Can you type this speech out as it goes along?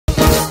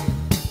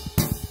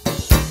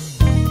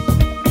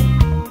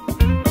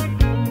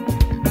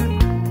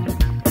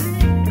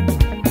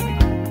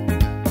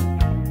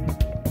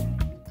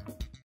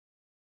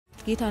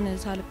ጌታን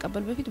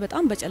ሳልቀበል በፊት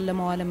በጣም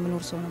በጨለማው ዓለም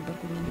ምኖር ሰው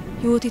ነበርኩኝ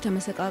ህይወቴ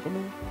ተመሰቃቅሎ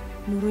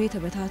ኑሮዬ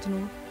ተበታትኖ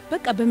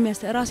በቃ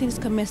ራሴን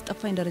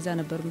እስከሚያስጠፋኝ ደረጃ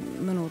ነበር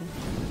ምኖር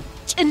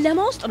ጨለማ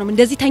ውስጥ ነው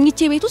እንደዚህ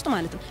ተኝቼ ቤት ውስጥ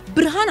ማለት ነው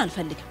ብርሃን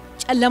አልፈልግም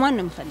ጨለማን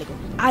ነው የምፈልገው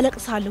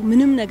አለቅሳለሁ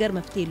ምንም ነገር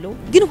መፍትሄ የለው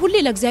ግን ሁሌ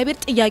ለእግዚአብሔር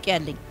ጥያቄ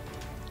አለኝ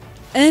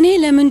እኔ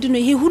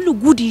ለምንድነው ይሄ ሁሉ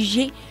ጉድ ይዤ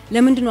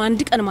ለምንድነው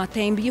አንድ ቀን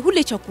ማታየኝ ብዬ ሁሌ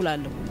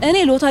ቸኩላለሁ እኔ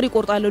ሎተሪ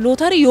ቆርጣለሁ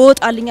ሎተሪ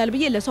ይወጣልኛል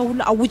ብዬ ለሰው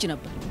ሁሉ አውጅ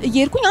ነበር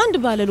እየርኩኝ አንድ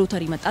ባለ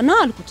ሎተሪ መጣና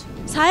አልኩት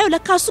ሳየው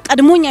ለካሱ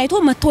ቀድሞኝ አይቶ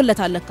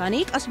መጥቶለታል ለካ እኔ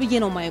ቀስ ብዬ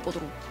ነው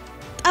ማይቆጥሩ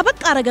ጠበቅ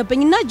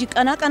አረገብኝና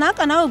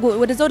ቀና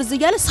ወደዛው ወደዚህ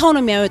ያለ ሰው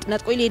ነው የሚያወጥ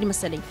ነጥቆይ ሊሄድ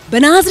መሰለኝ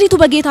በናዝሬቱ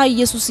በጌታ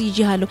ኢየሱስ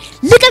ይጂሃለሁ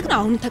ልቀቅና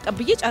አሁን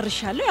ተቀብዬ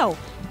ጨርሻለሁ ያው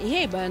ይሄ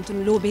በእንትን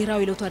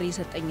ብሔራዊ ሎተሪ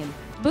የሰጠኝ ነው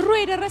ብሩ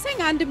የደረሰኝ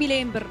 1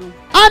 ሚሊዮን ብር ነው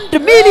 1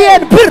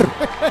 ሚሊዮን ብር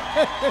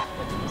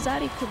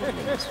ዛሬ ክብር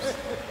ለኢየሱስ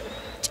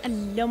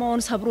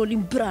ጨለማውን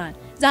ሰብሮልኝ ብርሃን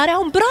ዛሬ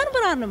አሁን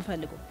ብርሃን ነው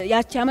የምፈልገው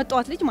ያቺ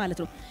ያመጣዋት ልጅ ማለት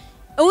ነው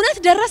እውነት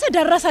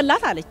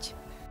ደረሰላት አለች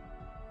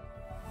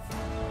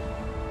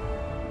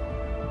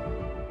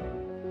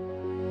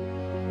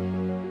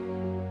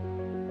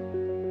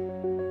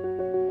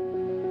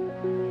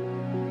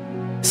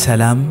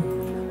ሰላም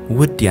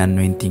ውድ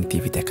የአኖይንቲንግ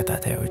ቲቪ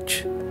ተከታታዮች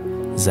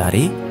ዛሬ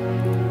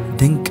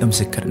ድንቅ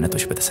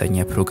ምስክርነቶች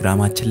በተሰኘ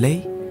ፕሮግራማችን ላይ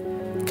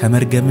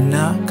ከመርገምና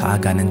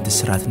ከአጋንንት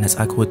ስራት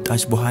ነፃ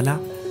ከወጣች በኋላ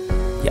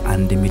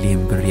የ1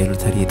 ሚሊዮን ብር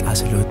የሎተሪ ዕጣ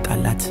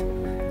ስለወጣላት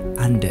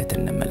አንድ እህት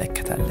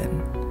እንመለከታለን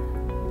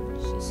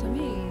ስሜ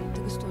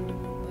ትግስት ወንድም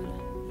ይባላል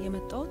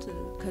የመጣሁት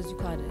ከዚህ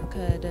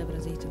ከደብረ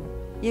ዘይት ነው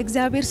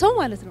የእግዚአብሔር ሰው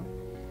ማለት ነው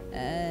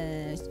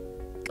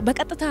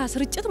በቀጥታ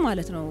ስርጭት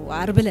ማለት ነው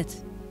ዓርብ ዕለት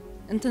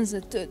እንትን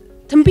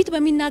ትንቢት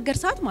በሚናገር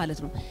ሰዓት ማለት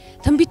ነው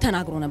ትንቢት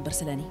ተናግሮ ነበር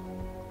ስለኔ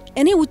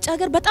እኔ ውጭ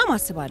ሀገር በጣም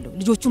አስባለሁ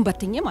ልጆቹን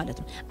በትኜ ማለት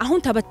ነው አሁን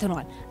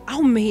ተበተነዋል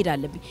አሁን መሄድ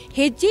አለብኝ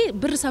ሄጄ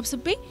ብር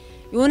ሰብስቤ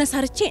የሆነ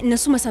ሰርቼ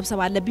እነሱ መሰብሰብ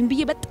አለብኝ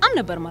ብዬ በጣም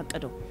ነበር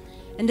ማቀደው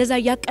እንደዛ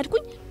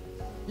ያቀድኩኝ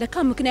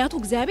ለካ ምክንያቱ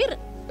እግዚአብሔር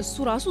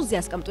እሱ ራሱ እዚህ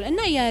ያስቀምጡን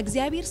እና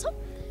የእግዚአብሔር ሰው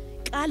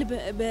ቃል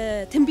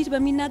በትንቢት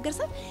በሚናገር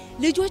ሰዓት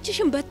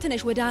ልጆችሽን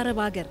በትነሽ ወደ አረብ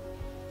ሀገር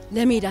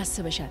ለመሄድ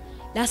አስበሻል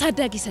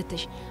ላሳዳጊ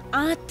ሰተሽ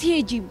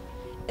አትሄጂም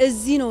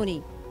እዚህ ነው እኔ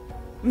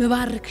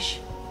መባረክሽ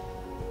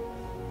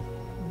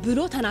ብሎ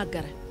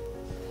ተናገረ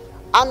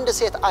አንድ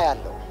ሴት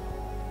አያለው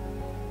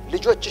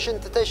ልጆችሽን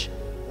ትተሽ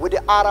ወደ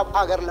አረብ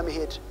ሀገር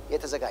ለመሄድ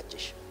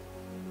የተዘጋጀሽ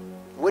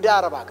ወደ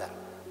አረብ ሀገር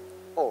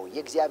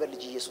የእግዚአብሔር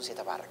ልጅ ኢየሱስ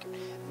የተባረከ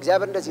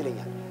እግዚአብሔር እንደዚህ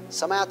ይለኛል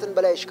ሰማያትን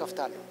በላይሽ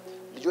ከፍታለሁ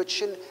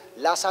ልጆችሽን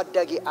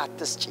ላሳዳጊ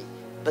አትስጪ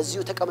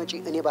በዚሁ ተቀመጪ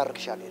እኔ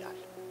ባርክሻለሁ ይላል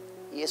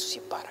ኢየሱስ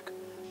ይባረክ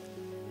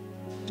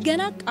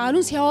ገና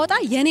ቃሉን ሲያወጣ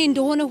የኔ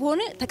እንደሆነ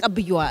ሆነ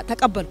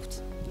ተቀበልኩት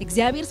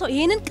እግዚአብሔር ሰው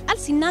ይሄንን ቃል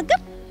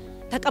ሲናገር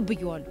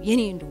ተቀብየዋል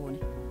የኔ እንደሆነ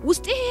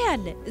ውስጤ ይሄ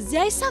ያለ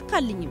እዚያ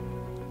አይሳካልኝም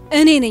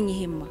እኔ ነኝ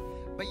ይሄማ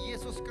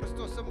በኢየሱስ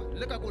ክርስቶስም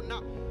ልቀቁና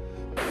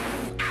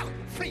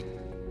ፍሪ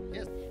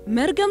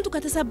መርገምቱ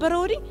ከተሰበረ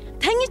ወዲ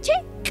ተኝቼ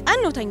ቀን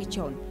ነው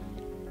ተኝቼው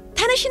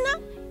ተነሽና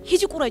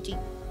ሂጂ ቁረጪ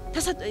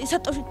ተሰጠሽ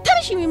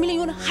ተነሽ የሚለኝ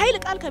የሆነ ኃይል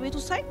ቃል ከቤቱ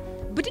ሳይ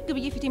ብድግ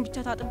ብዬ ፊቴን ብቻ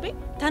ታጥቤ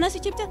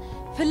ተነስቼ ብቻ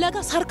ፍለጋ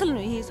ሰርክል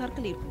ነው ይሄ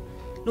ሰርክል ይልኩ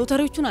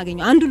ሎተሪዎቹን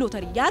አገኘው አንዱ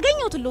ሎተሪ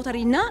ያገኘውት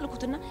ሎተሪና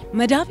አልኩትና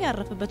መዳፍ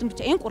ያረፈበትን ብቻ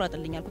ይሄን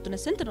ቁረጥልኝ አልኩትና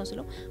ስንት ነው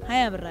ስለው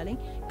 20 ብር አለኝ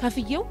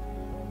ከፍየው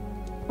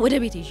ወደ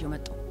ቤት ይዤ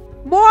መጣሁ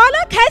በኋላ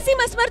ከዚህ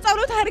መስመር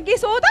ጸሎት አድርጌ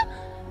ሰውታ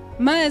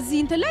ማዚ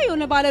እንትን ላይ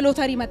የሆነ ባለ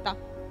ሎተሪ መጣ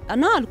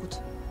እና አልኩት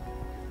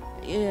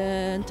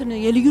እንትን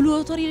የልዩ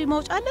ሎተሪ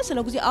ማውጫ አለ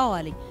ስለዚህ አዎ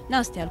አለኝ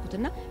ናስቲ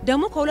አልኩትና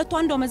ደሞ ከሁለቱ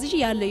አንዱ መዝጂ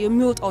ያለ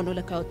የሚወጣው ነው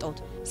ለካ ያወጣውት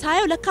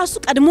ሳየው ለካሱ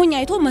ቀድሞኝ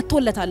አይቶ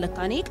መጥቶለታል ለካ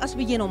እኔ ቀስ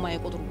ብዬ ነው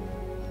ማይቆጥሩ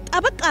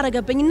ጠበቅ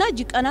አረገብኝና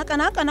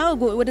ቀና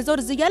ወደዛው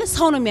ወደዚህ ያለ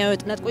ሰው ነው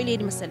የሚያወጥ ነጥቆይ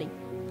ሊሄድ መሰለኝ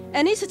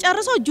እኔ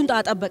ስጨርሰው እጁን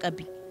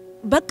ታጠበቀብኝ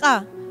በቃ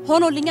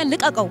ሆኖልኛል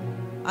ልቀቀው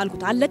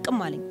አልኩት አለቅም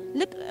አለኝ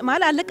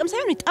ማለት አለቅም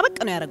ሳይሆን ጠበቅ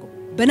ነው ያረጋው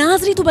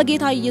በናዝሬቱ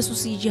በጌታ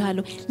ኢየሱስ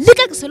ይጂሃለሁ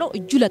ልቀቅ ስለው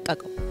እጁ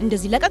ለቀቀው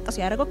እንደዚህ ለቀቅ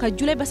ሲያረጋው ከእጁ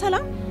ላይ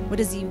በሰላም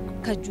ወደዚህ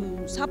ከእጁ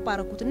ሳብ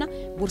አረኩትና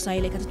ቦርሳዬ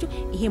ላይ ከተቹ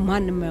ይሄ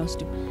ማንንም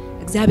ማይወስድ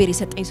እግዚአብሔር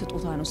የሰጠኝ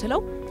ስጦታ ነው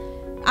ስለው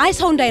አይ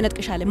ሰው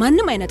እንዳይነጥቀሻለ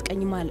ማንንም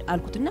አይነጥቀኝም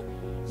አልኩትና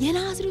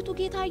የናዝሬቱ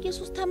ጌታ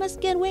ኢየሱስ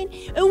ተመስገን ወይን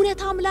እውነት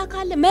አምላክ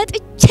አለ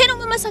መጥቼ ነው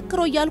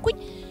መመስከረው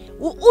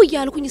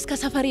ያልኩኝ እስከ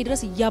ሰፈሬ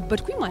ድረስ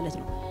ያበድኩኝ ማለት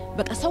ነው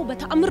በቃ ሰው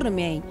በተአምር ነው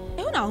የሚያየኝ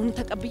ይሁን አሁን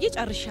ተቀብዬ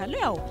ጨርሻለሁ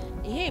ያው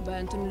ይሄ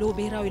በእንትን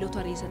ብሔራዊ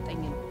ሎተሪ የሰጠኝ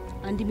ነው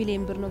 1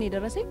 ሚሊዮን ብር ነው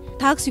የደረሰኝ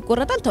ታክስ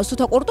ይቆረጣል ተሱ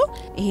ተቆርጦ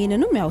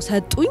ይሄንንም ያው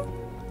ሰጡኝ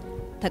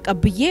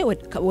ተቀብዬ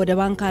ወደ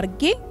ባንክ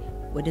አርጌ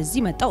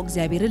ወደዚህ መጣው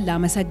እግዚአብሔርን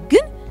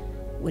ላመሰግን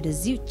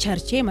ወደዚህ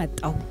ቸርቼ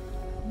መጣው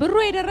ብሩ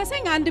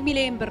የደረሰኝ 1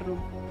 ሚሊዮን ብር ነው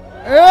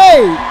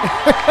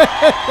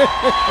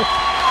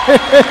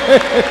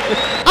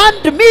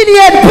 1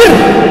 ሚሊዮን ብር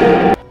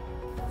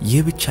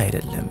ይህ ብቻ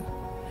አይደለም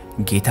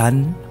ጌታን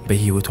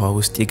በህይወቷ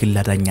ውስጥ የግል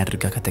አዳኝ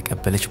አድርጋ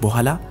ከተቀበለች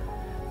በኋላ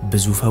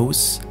ብዙ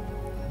ፈውስ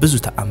ብዙ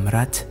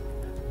ተአምራት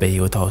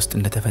በህይወቷ ውስጥ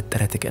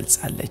እንደተፈጠረ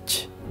ትገልጻለች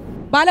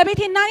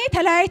ባለቤቴና እኔ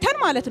ተለያይተን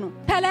ማለት ነው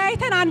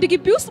ተለያይተን አንድ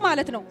ግቢ ውስጥ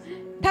ማለት ነው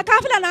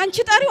ተካፍለን አንቺ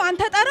ጠሪው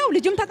አንተ ጠራው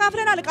ልጅም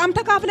ተካፍለናል እቃም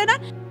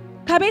ተካፍለናል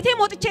ከቤቴ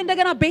ሞጥቼ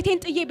እንደገና ቤቴን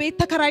ጥዬ ቤት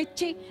ተከራይቼ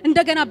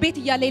እንደገና ቤት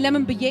እያለኝ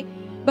ለምን ብዬ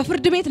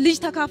በፍርድ ቤት ልጅ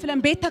ተካፍለን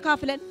ቤት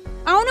ተካፍለን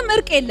አሁንም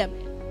እርቅ የለም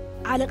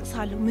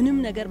አለቅሳለሁ ምንም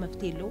ነገር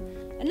መፍትሄ የለው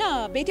እና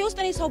ቤቴ ውስጥ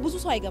እኔ ሰው ብዙ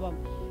ሰው አይገባም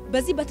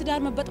በዚህ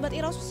በትዳር መበጥበጥ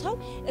የራሱ ሰው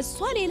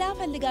እሷ ሌላ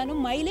ፈልጋ ነው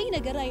ማይለኝ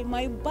ነገር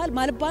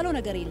ማልባለው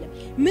ነገር የለም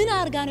ምን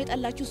አርጋ ነው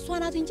የጠላችሁ እሷ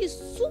ናት እንጂ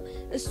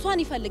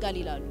እሷን ይፈልጋል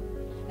ይላሉ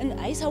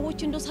አይ ሰዎች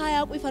እንደው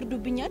ሳያውቁ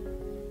ይፈርዱብኛል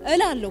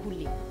እላለሁ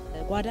ሁሌ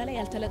ጓዳ ላይ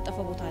ያልተለጠፈ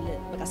ቦታ አለ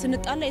በቃ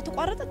ስንጣላ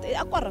የተቋረጠ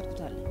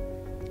አቋረጥኩታል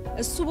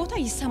እሱ ቦታ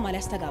ይሰማል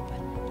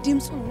ያስተጋባል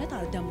ድምጹን እውነት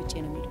አዳምጬ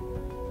ነው የሚለው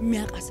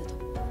የሚያቃስተው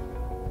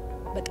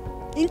በቃ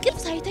እንቅልፍ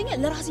ሳይተኛ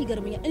ለራሴ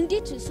ይገርመኛል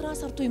እንዴት ስራ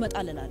ሰርቶ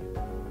ይመጣል እላለሁ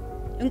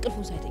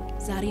እንቅልፉን ሳይተኛ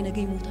ዛሬ ነገ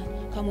ይሞታል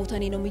ከሞተ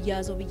እኔ ነው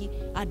የሚያዘው ብዬ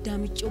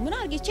አዳምጬው ምን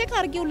አርጌ ቼክ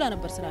አርጌውላ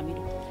ነበር ስራ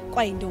የሚለው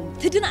ቆይ እንደው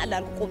ትድናለህ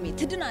አልኩ ቆሜ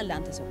ትድናለህ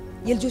አንተ ሰው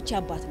የልጆች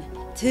አባት ነህ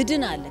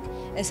ትድናለህ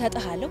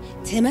እሰጥሃለሁ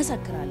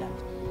ትመሰክራለህ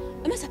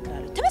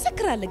እመሰክራለሁ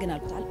ትመሰክራለህ ግን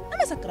አልኩታል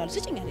እመሰክራለሁ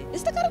ስጭኛለህ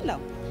እስተከረላው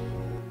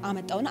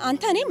አመጣውና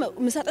አንተ እኔ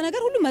ምሰጥ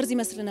ነገር ሁሉ መርዝ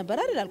ይመስል ነበር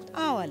አይደል አልኩት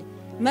አዎ አለ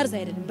መርዝ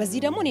አይደለም በዚህ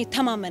ደግሞ እኔ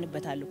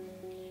ተማመንበታለሁ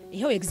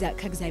ይሄው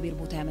ከእግዚአብሔር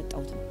ቦታ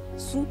ያመጣውት ነው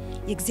እሱ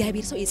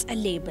የእግዚአብሔር ሰው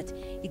የጸለየበት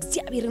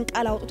የእግዚአብሔርን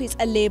ቃል አውጥቶ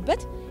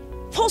የጸለየበት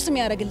ፎስ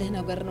የሚያረግልህ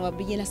ነገር ነው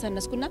ብዬ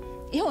ነሰነስኩና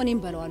ይሄው እኔም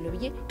በለዋለሁ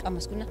ብዬ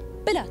ቀመስኩና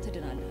ብላ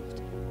ትድናለህ አልኩት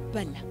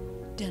በላ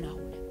ደና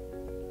ሆነ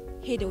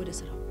ሄደ ወደ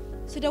ስራው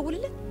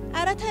ስደውልልህ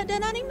አረ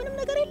ተደና ነኝ ምንም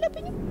ነገር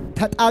የለብኝም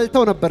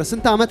ተጣልተው ነበር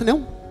ስንት አመት ነው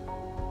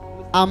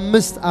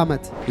 5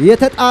 አመት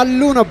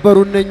የተጣሉ ነበሩ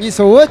እነኚህ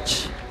ሰዎች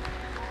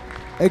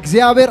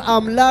እግዚአብሔር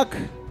አምላክ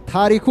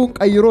ታሪኩን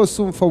ቀይሮ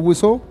እሱን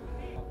ፈውሶ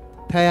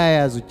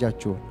ተያያዙ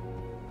እጃቸው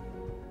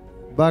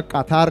በቃ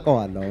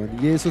ታርቀዋል አሁን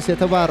ኢየሱስ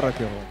የተባረከ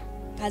ይሁን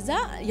ከዛ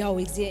ያው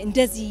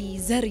እንደዚህ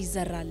ዘር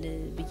ይዘራል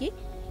ብዬ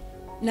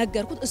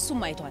ነገርኩት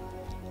እሱም አይቷል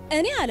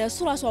እኔ አለ እሱ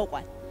ራሱ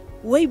አውቋል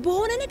ወይ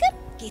በሆነ ነገር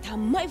ጌታ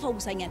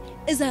ማይፈውሰኛል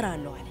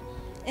እዘራለሁ አለ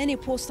እኔ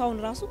ፖስታውን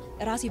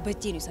ራሴ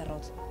በእጄ ነው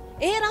የሰራሁት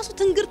ይሄ ራሱ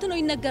ትንግርት ነው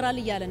ይነገራል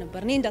ይያለ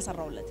ነበር እኔ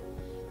እንደሰራውለት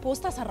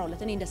ፖስታ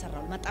ሰራውለት እኔ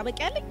እንደሰራው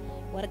መጣበቂያ ያለኝ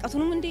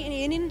ወረቀቱንም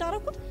እኔ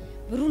እንዳረኩት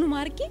ብሩንም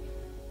አርጌ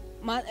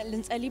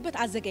ልንጸልይበት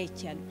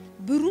አዘጋጅቻለሁ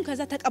ብሩን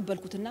ከዛ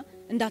ተቀበልኩትና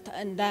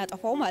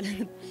እንዳያጠፋው ማለት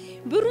ነው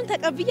ብሩን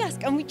ተቀብዬ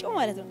አስቀምጬው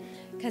ማለት ነው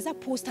ከዛ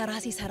ፖስታ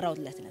ራሴ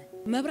ሰራውለት ነው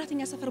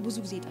መብራትኛ ሰፈር ብዙ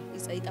ጊዜ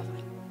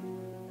ይጠፋል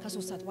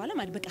ከ3 ሰዓት በኋላ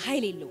ማለት በቃ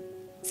ኃይል የለው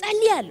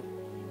ጸልያለሁ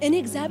እኔ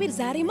እግዚአብሔር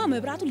ዛሬማ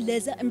መብራቱን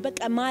ለዛ በቃ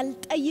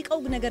ማልጠይቀው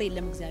ነገር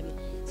የለም እግዚአብሔር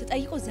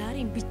ስጠይቀው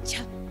ዛሬን ብቻ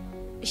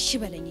እሺ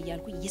በለኝ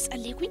እያልኩኝ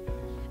እየጸለይኩኝ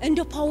እንደ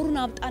ፓወሩን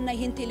አብጣና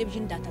ይሄን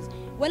ቴሌቪዥን እንዳታዝ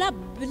ወላ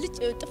ብልጭ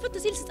ጥፍት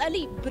ሲል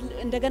ስጸልይ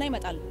እንደገና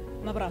ይመጣል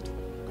መብራቱ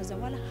ከዛ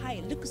በኋላ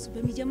ኃይል ልክስ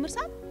በሚጀምር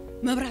ሰዓት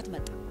መብራት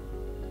መጣ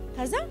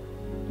ከዛ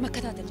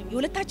መከታተል ጀመረ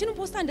የሁለታችንን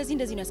ፖስታ እንደዚህ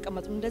ነው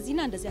ያስቀመጥነው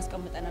እንደዚህና እንደዚህ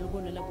ያስቀምጠናል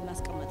ጎን ለጎን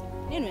አስቀመጥን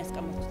እኔ ነው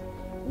ያስቀመጥኩት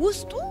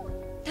ውስጡ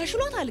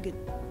ተሽሎታል ግን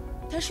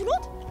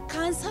ተሽሎት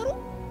ካንሰሩ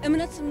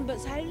እምነት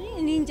ሳይል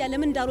እኔ እንጃ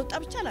ለምን እንዳልወጣ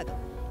ብቻ አላውቅም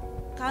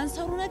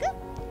ካንሰሩ ነገር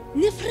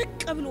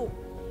ንፍርቅ ብሎ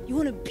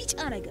የሆነ ቢጫ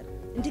ነገር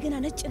እንደገና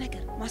ነጭ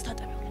ነገር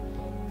ማስታጠቢያው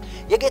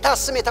የጌታ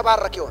ስም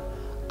የተባረከ ይሁን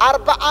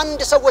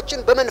 41 ሰዎችን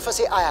በመንፈሴ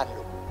አያለሁ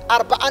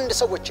 41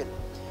 ሰዎችን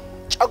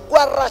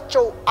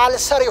ጨጓራቸው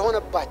አልሰር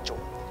የሆነባቸው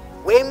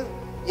ወይም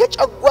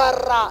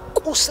የጨጓራ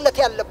ቁስለት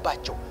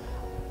ያለባቸው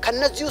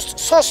ከነዚህ ውስጥ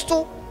 3ቱ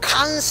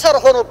ካንሰር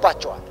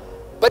ሆኖባቸዋል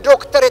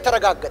በዶክተር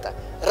የተረጋገጠ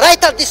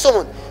ራይት አት ዲስ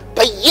ሞመንት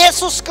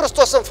በኢየሱስ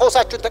ክርስቶስን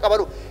ፈውሳችሁን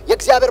ተቀበሉ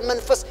የእግዚአብሔር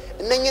መንፈስ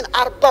እነኝን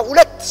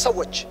 42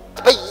 ሰዎች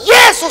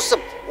በኢየሱስ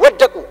ስም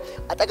ወደቁ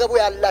አጠገቡ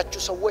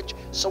ያላችሁ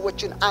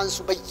ሰዎችን አንሱ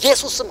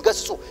በኢየሱስ ስም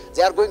ገጹ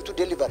they are going to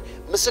deliver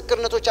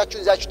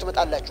ምስክርነቶቻችሁን ይዛችሁ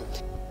ትመጣላችሁ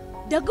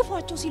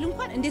ደግፏቸው ሲል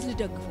እንኳን እንዴት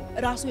ልደግፉ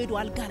ራሱ ሄዶ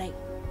አልጋ ላይ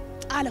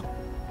ጣለው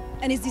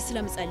እኔ እዚህ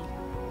ስለምጸልይ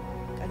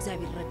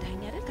ከእግዚአብሔር ረዳኝ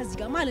አይደል ከዚህ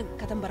ጋር ማለት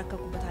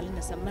ከተንበረከኩበት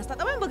አልነሳም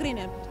ማስታጠባኝ በግሬ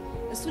ነው ያልኩት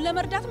እሱ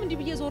ለመርዳትም እንዲህ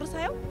ብዬ ዞር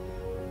ሳይው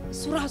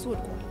እሱ ራሱ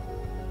ወድቋል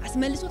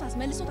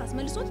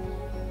አስመልሶት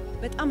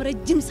በጣም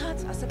ረጅም ሰዓት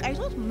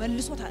አሰቃይቶት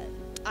መልሶት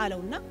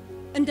ጣለውና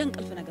እንደ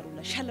እንቅልፍ ነገር ሁላ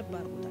ሸለብ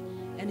አርጎታል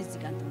እኔ እዚህ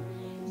ጋር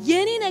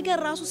የኔ ነገር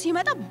ራሱ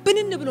ሲመጣ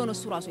ብንን ብሎ ነው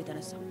እሱ ራሱ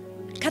የተነሳው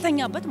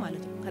ከተኛበት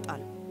ማለት ነው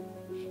ከጣለ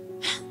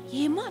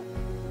ይሄማ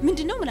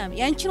ምንድነው ምናምን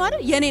ያንቺ ነው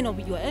አይደል የኔ ነው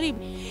ብዬ እኔ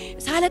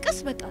ሳለቀስ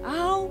በቃ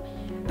አው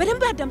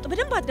በደንብ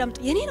አዳምጥ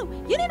የኔ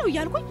ነው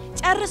ያልኩኝ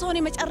ጨርሰው እኔ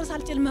መጨረስ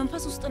አልችልም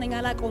መንፈስ ውስጥ ነኝ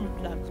አላቀውም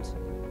ብላልኩት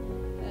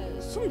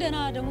እሱም ደና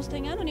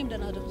ደሞስተኛ ነው እኔም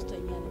ደና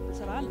ደሞስተኛ ነው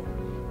ስራ አለ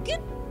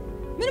ግን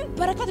ምንም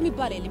በረከት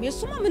የሚባል የለም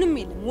የሱማ ምንም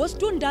የለም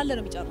ወስዶ እንዳለ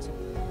ነው የሚጨርሰው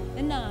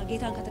እና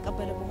ጌታን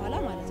ከተቀበለ በኋላ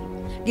ማለት ነው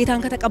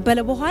ጌታን ከተቀበለ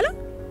በኋላ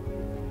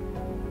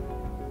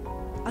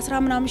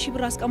 10 ምናምን ሺህ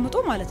ብር አስቀምጦ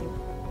ማለት ነው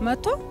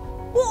መጥቶ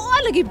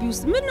ወአለ ግቢ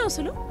ውስጥ ምን ነው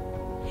ስለው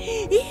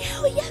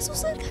ይሄው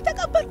ኢየሱስን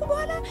ከተቀበልኩ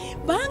በኋላ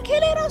ባንኬ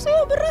ላይ ራሱ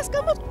ይሄው ብር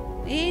አስቀምጦ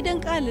ይሄ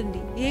ደንቃል እንዴ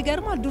ይሄ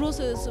ገርማል ድሮስ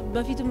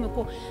በፊትም እኮ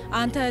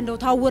አንተ እንደው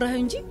ታወረህ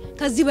እንጂ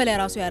ከዚህ በላይ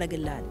ራሱ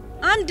ያረጋግላል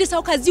አንድ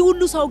ሰው ከዚህ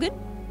ሁሉ ሰው ግን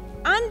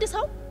አንድ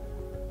ሰው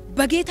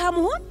በጌታ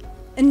መሆን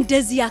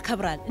እንደዚህ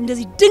ያከብራል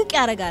እንደዚህ ድንቅ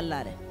ያረጋል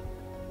አለ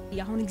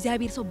ያሁን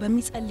እግዚአብሔር ሰው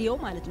በሚጸልየው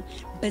ማለት ነው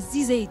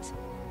በዚህ ዘይት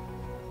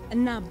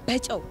እና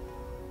በጨው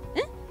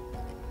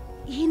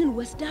ይሄንን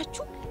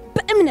ወስዳችሁ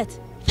በእምነት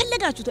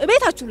ፈለጋችሁት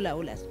እቤታችሁ ላይ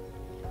ውላስ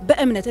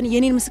በእምነት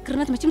የኔን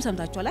ምስክርነት መቼም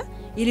ሰምታችኋል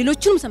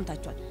የሌሎችንም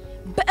ሰምታችኋል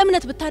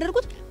በእምነት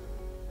ብታደርጉት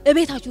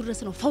እቤታችሁ ድረስ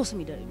ነው ፈውስ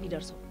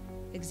የሚደርሰው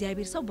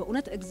እግዚአብሔር ሰው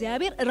በእውነት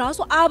እግዚአብሔር ራሱ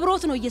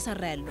አብሮት ነው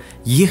እየሰራ ያለው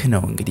ይህ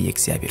ነው እንግዲህ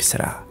የእግዚአብሔር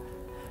ሥራ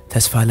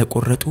ተስፋ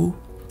ለቆረጡ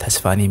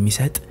ተስፋን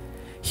የሚሰጥ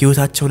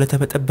ሕይወታቸው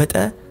ለተበጠበጠ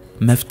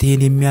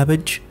መፍትሄን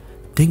የሚያበጅ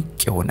ድንቅ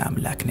የሆነ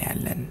አምላክ ነው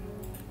ያለን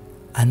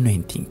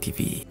አኖይንቲንግ ቲቪ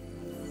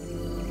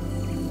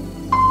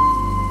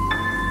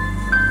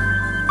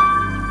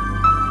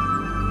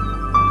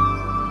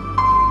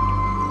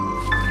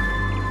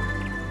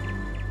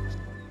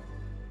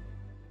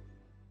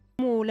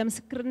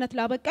ለምስክርነት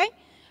ላበቃኝ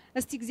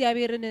እስቲ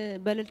እግዚአብሔርን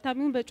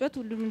በልልታሚውን በጮት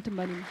ሁሉም እንትን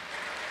ባሉ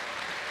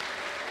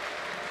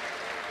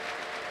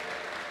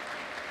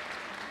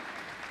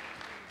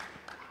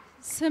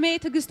ስሜ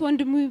ትግስት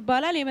ወንድሙ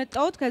ይባላል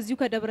የመጣሁት ከዚሁ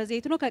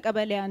ከደብረዘይት ነው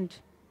ከቀበሌ 1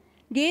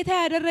 ጌታ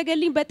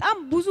ያደረገልኝ በጣም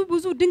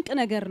ብዙ ድንቅ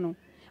ነገር ነው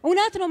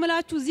እውነት ነው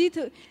መላችሁ እዚህ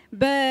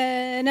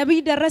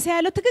በነቢይ ደረሰ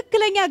ያለው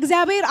ትክክለኛ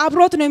እግዚአብሔር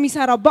አብሮት ነው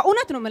የሚሰራው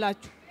በእውነት ነው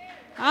መላችሁ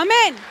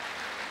አሜን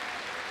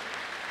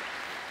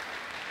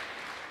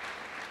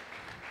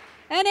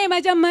እኔ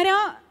መጀመሪያ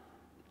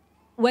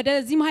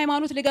ወደዚህም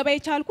ሃይማኖት ልገባ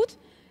የቻልኩት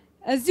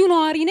እዚሁ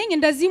ነዋሪ ነኝ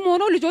እንደዚህም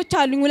ሆኖ ልጆች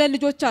አሉኝ ሁለት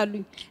ልጆች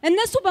አሉኝ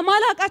እነሱ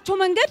በማላቃቸው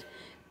መንገድ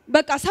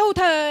በቃ ሰው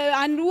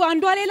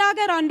አንዷ ሌላ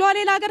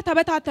ሀገር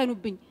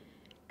ተበታተኑብኝ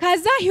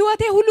ከዛ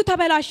ህይወቴ ሁሉ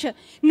ተበላሸ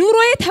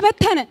ኑሮዬ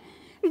ተበተነ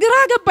ግራ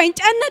ገባኝ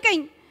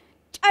ጨነቀኝ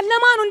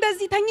ጨለማ ነው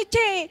እንደዚህ ተኝቼ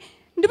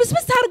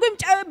ድብስብስ አርጎኝ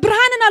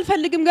ብርሃንን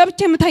አልፈልግም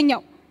ገብቼ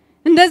ምተኛው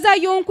እንደዛ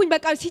የሆንኩኝ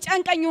በቃ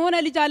ሲጨንቀኝ የሆነ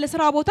ልጅ አለ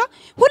ስራ ቦታ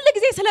ሁሉ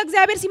ጊዜ ስለ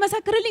እግዚአብሔር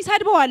ሲመሰክርልኝ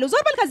ሰድበዋለሁ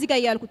ዞር በል ከዚህ ጋር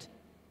ያልኩት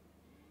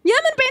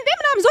የምን ቤንዴ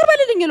ምናምን ዞር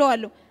በልልኝ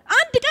እለዋለሁ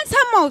አንድ ቀን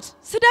ሰማሁት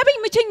ስደብኝ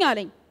ምችኝ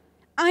አለኝ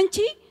አንቺ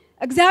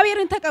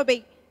እግዚአብሔርን ተቀበይ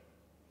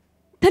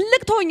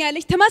ትልቅ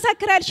ትሆኛለሽ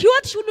ተመሰክራለሽ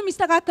ህይወትሽ ሁሉ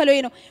የሚስተካከለው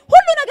ነው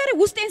ሁሉ ነገር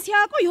ውስጤን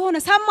ሲያቆ የሆነ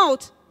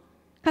ሰማሁት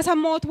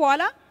ከሰማሁት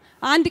በኋላ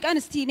አንድ ቀን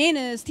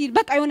እስቲ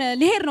በቃ የሆነ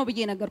ልሄድ ነው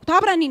ብዬ ነገርኩት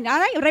አብረን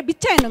አይ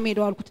ረብቻዬን ነው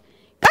የምሄደው አልኩት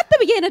ቀጥ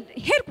ብዬ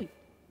ሄድኩኝ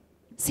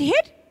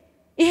ሲሄድ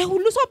ይሄ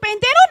ሁሉ ሰው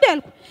ጴንጤ ነው እንዴ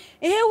አልኩ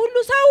ይሄ ሁሉ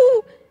ሰው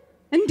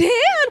እንዴ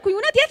አልኩኝ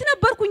እውነት የት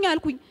ነበርኩኝ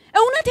አልኩኝ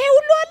እውነት ይሄ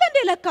ሁሉ አለ እንዴ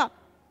ለካ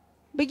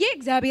ብዬ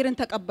እግዚአብሔርን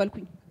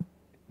ተቀበልኩኝ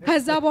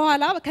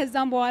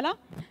ከዛም በኋላ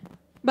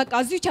በቃ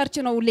እዚሁ ቸርች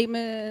ነው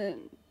ለምን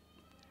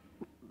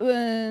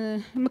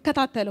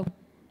መከታተለው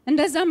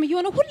እንደዛም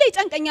ይሆነ ሁሉ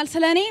ይጨንቀኛል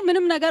ስለኔ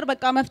ምንም ነገር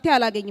በቃ መፍትሄ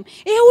አላገኝም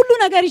ይሄ ሁሉ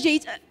ነገር ይዤ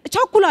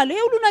ቸኩላለሁ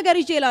ይሄ ሁሉ ነገር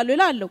ይዤ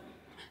ይላሉ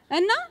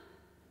እና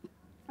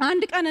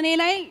አንድ ቀን እኔ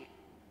ላይ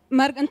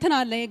እንትን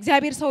አለ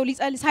እግዚአብሔር ሰው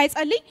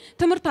ሳይጸልይ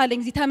ትምርት አለኝ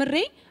እዚህ ተምሬ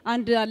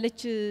አንድ አለች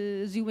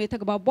እዚሁ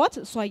የተግባቧት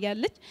እሷ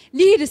ያለች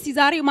ልሂድ እስቲ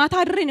ዛሬ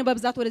ማታ ድሬ ነው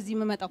በብዛት ወደዚህ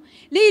መመጣው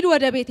ልሂድ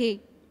ወደ ቤቴ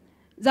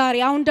ዛሬ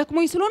አሁን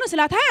ደክሞኝ ስለሆነ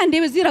ስላት አይ አንዴ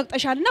በዚህ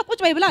ረግጠሻልና ቁጭ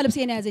በይ ብላ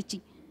ልብሴን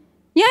ያዘችኝ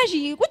ያጂ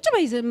ቁጭ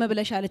በይ ዝም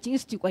ብለሽ አለችኝ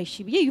እስቲ ቆይ እሺ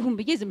ብዬ ይሁን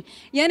ብዬ ዝም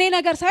የኔ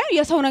ነገር ሳይሆን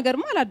የሰው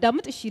ነገርማ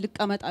አላዳምጥ እሺ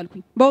ልቀመጥ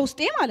አልኩኝ በውስጤ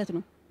ማለት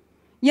ነው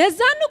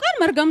የዛኑ ቀን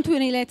መርገምቱ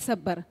እኔ ላይ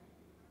ተሰበረ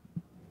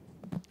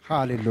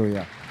ሃሌሉያ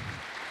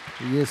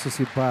ኢየሱስ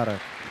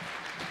ይባረክ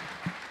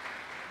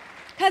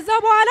ከዛ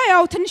በኋላ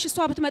ያው ትንሽ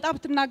እሷ ብትመጣ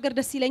ብትናገር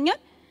ደስ ይለኛል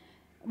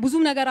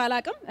ብዙም ነገር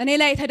አላቅም እኔ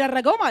ላይ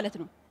የተደረገው ማለት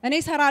ነው እኔ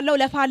ሰራለው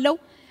ለፋለው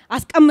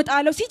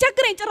አስቀምጣለሁ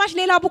ሲቸግረኝ ጭራሽ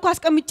ሌላ ቡክ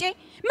አስቀምጬ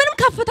ምንም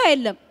ከፍታ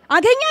የለም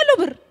አገኛለሁ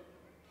ብር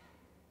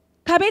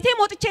ከቤቴ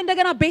ሞጥቼ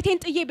እንደገና ቤቴን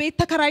ጥዬ ቤት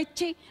ተከራይቼ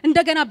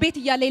እንደገና ቤት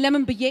ይያለኝ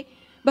ለምን ብዬ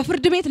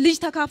በፍርድ ቤት ልጅ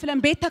ተካፍለን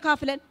ቤት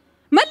ተካፍለን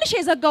መልሼ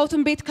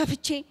የዘጋውትን ቤት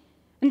ከፍቼ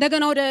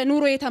እንደገና ወደ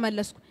ኑሮዬ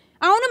ተመለስኩ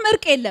አሁንም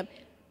እርቅ የለም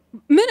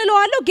ምን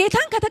እለዋለሁ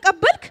ጌታን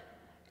ከተቀበልክ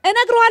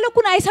እነግረዋለሁ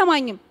ኩን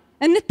አይሰማኝም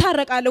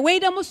እንታረቃለሁ ወይ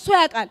ደግሞ እሱ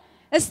ያቃል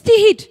እስቲ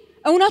ሂድ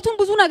እውነቱን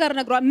ብዙ ነገር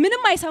ነግሯል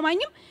ምንም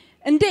አይሰማኝም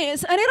እንዴ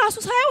እኔ ራሱ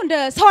ሳይው እንደ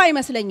ሰው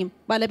አይመስለኝም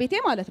ባለቤቴ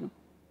ማለት ነው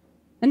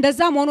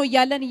እንደዛም ሆኖ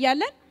ይያለን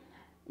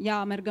ያ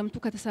መርገምቱ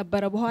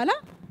ከተሰበረ በኋላ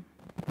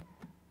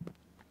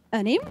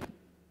እኔም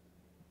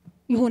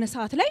የሆነ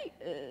ሰዓት ላይ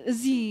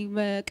እዚህ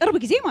ቅርብ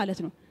ጊዜ ማለት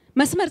ነው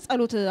መስመር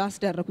ጸሎት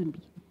አስደረኩኝ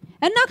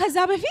እና ከዛ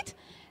በፊት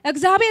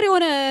እግዚአብሔር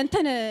የሆነ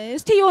እንትን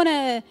እስቲ የሆነ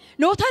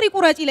ሎተሪ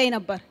ቁረጪ ላይ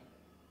ነበር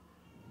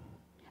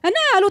እና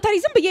ሎተሪ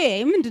ዝም ብዬ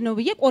ምንድነው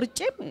ብዬ ቆርጬ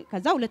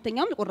ከዛ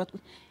ሁለተኛውም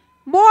ቆረጥኩት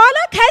በኋላ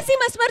ከዚህ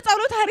መስመር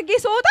ጸሎት አድርጌ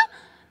ሰውታ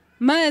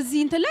ማዚ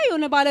እንትን ላይ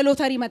የሆነ ባለ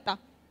ሎተሪ መጣ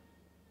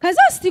ከዛ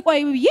እስቲ ቆይ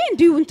ብዬ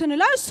እንዲሁ እንትን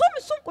ላይ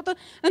እሱም ቁጥር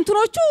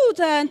እንትኖቹ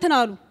እንትን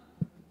አሉ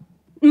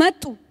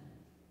መጡ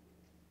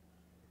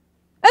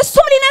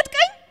እሱም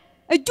ሊነጥቀኝ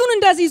እጁን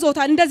እንደዚህ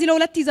ይዞታል እንደዚህ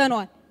ለሁለት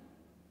ይዘነዋል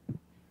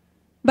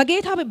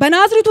በጌታ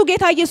በናዝሬቱ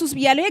ጌታ ኢየሱስ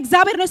ብያለሁ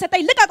እግዚአብሔር ነው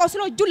ሰጣይ ለቀቀው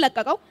ስለ እጁን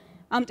ለቀቀው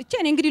አምጥቼ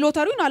እኔ እንግዲህ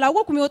ሎተሪውን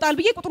አላወኩም ይወጣል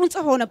ብዬ ቁጥሩን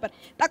ጽፈው ነበር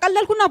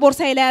ተቀለልኩና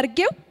ቦርሳዬ ላይ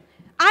አርጌው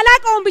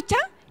አላቀውም ብቻ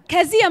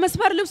ከዚህ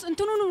የመስመር ልብስ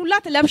እንትኑን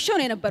ሁላት ለብሼው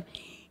ነው ነበር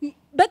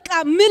በቃ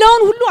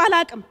ምለውን ሁሉ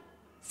አላቅም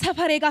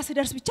ሰፈሬ ጋር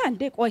ስደርስ ብቻ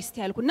እንዴ ቆይ እስቲ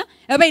ያልኩና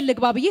እበይ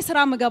ልግባ ብዬ ስራ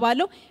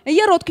መገባለሁ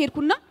እየሮጥኩ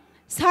ሄድኩና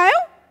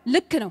ሳየው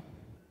ልክ ነው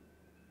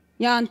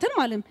ያ እንትን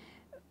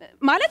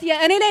ማለት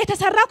እኔ ላይ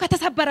የተሰራው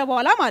ከተሰበረ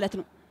በኋላ ማለት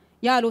ነው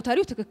ያ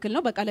ሎተሪው ትክክል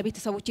ነው በቃ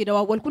ለቤተሰቦቼ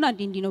ደዋወልኩና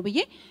እንዲ ነው ብዬ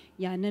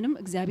ያንንም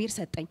እግዚአብሔር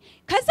ሰጠኝ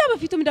ከዛ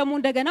በፊትም ደግሞ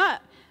እንደገና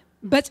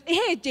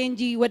ይሄ እጄ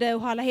እንጂ ወደ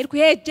ኋላ ሄድኩ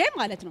ይሄ እጄ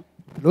ማለት ነው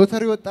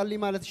ሎተሪ ወጣልኝ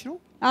ማለትሽ ነው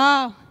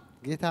አዎ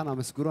ጌታና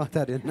መስግሩ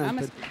ታዲያና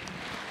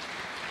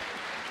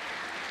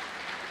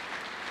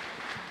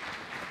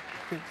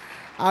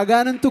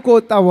አጋንንቱ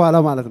ከወጣ በኋላ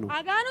ማለት ነው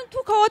አጋንንቱ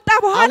ከወጣ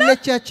በኋላ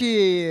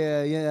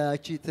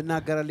ያቺ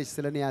ትናገራለች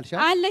ስለኔ ያልሻ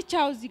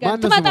አለቻው እዚህ ጋር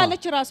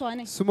ትመጣለች ራሷ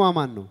ነኝ ስሟ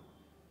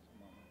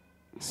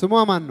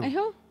ማን ነው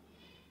አይሁ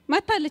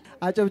መጣለች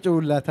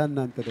አጨብጭቡላት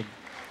እናንተ ደግሞ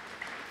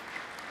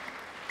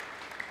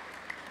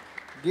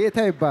ጌታ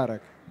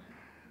ይባረክ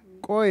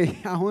ቆይ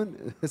አሁን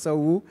ሰው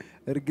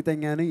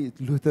እርግጠኛ ነኝ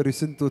ሎተሪ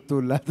ስንት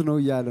ወጥቶላት ነው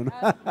ያለ ነው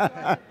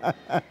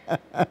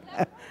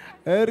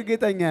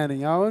እርግጠኛ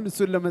ነኝ አሁን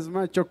እሱን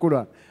ለመስማት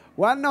ቸኩሏል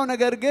ዋናው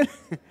ነገር ግን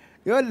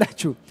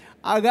ይወላችሁ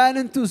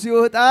አጋንንቱ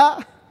ሲወጣ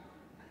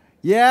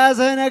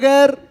የያዘ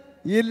ነገር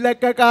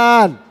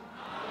ይለቀቃል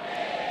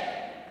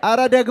አረ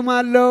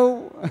ደግማለው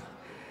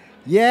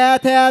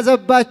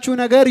የተያዘባችሁ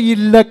ነገር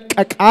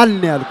ይለቀቃል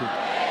ነው ያልኩት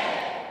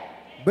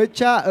ብቻ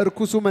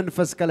እርኩሱ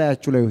መንፈስ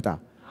ከላያችሁ ላይ ይውጣ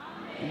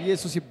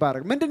ኢየሱስ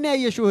ይባረክ ምንድነው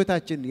ያየሽው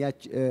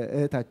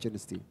እህታችን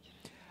እስቲ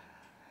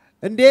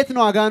እንዴት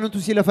ነው አጋንንቱ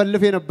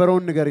ሲለፈልፍ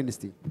የነበረውን ንገሪን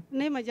እስቲ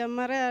እኔ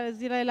መጀመሪያ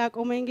እዚህ ላይ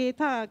ላቆመኝ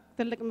ጌታ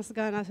ትልቅ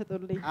ምስጋና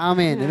ሰጥልኝ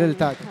አሜን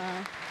እልልታ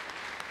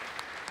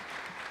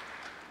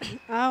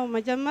አው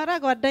መጀመሪያ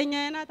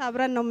ጓደኛዬ ናት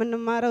አብረን ነው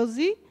የምንማረው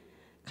እዚህ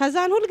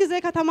ከዛን ሁሉ ጊዜ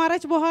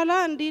ከተማረች በኋላ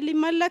እንዲ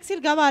ሊመለክ ሲል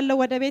ገባለው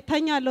ወደ ቤት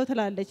ተኛለው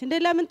ትላለች እንዴ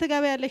ለምን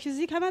ትገበያለሽ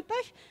እዚህ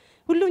ከመጣሽ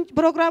ሁሉም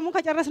ፕሮግራሙ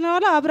ከጨረስን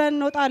በኋላ አብረን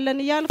እንወጣለን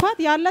ይያልኳት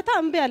ያለታ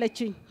እንቢ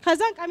አለችኝ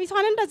ከዛን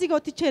ቀሚሷን እንደዚህ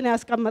ጎትቼ ነው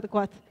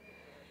ያስቀመጥኳት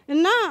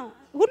እና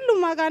ሁሉም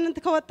አጋንንት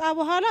ከወጣ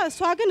በኋላ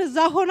እሷ ግን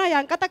እዛ ሆና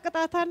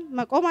ያንቀጠቅጣታል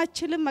መቆም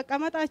አትችልም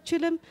መቀመጥ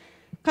አትችልም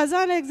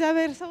ከዛን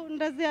እግዚአብሔር ሰው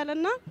እንደዚህ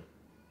ያለና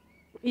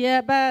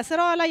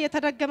በስራዋ ላይ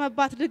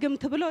የተደገመባት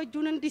ድግምት ብሎ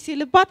እጁን እንዲ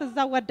ሲልባት እዛ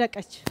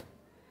ወደቀች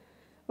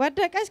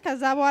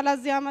ከዛ በኋላ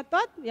እዚህ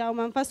አመጣት ያው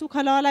መንፈሱ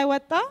ከላዋ ላይ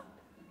ወጣ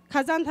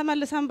ከዛን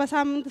ተመልሰን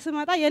በሳምንት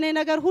ስመጣ የኔ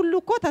ነገር ሁሉ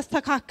እኮ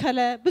ተስተካከለ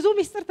ብዙ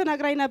ሚስጥር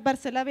ትነግረኝ ነበር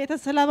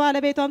ስለ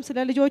ባለቤቷም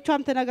ስለ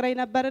ልጆቿም ትነግረኝ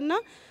ነበርና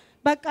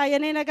በቃ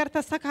የኔ ነገር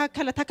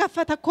ተስተካከለ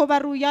ተከፈተ እኮ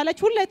በሩ ያለች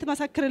ሁሌ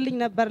ትመሰክርልኝ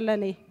ነበር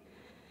ለኔ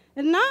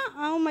እና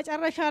አሁን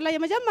መጨረሻ ላይ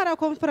የመጀመሪያው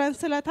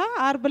ኮንፈረንስ ለታ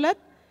አርብ ዕለት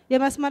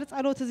የመስመር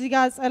ጸሎት እዚህ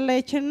ጋር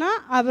ጸለየችና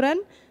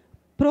አብረን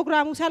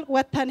ፕሮግራሙ ሲያልቅ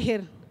ወተን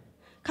ሄር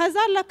ከዛ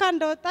ለካ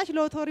እንደወጣች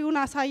ሎተሪውን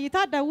አሳይታ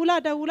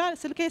ደውላ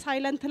ስልኬ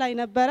ሳይለንት ላይ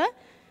ነበረ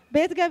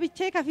ቤት ገብቼ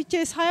ከፍቼ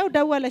ሳየው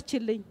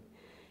ደወለችልኝ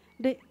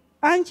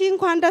አንቺ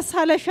እንኳን ደስ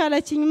አለሽ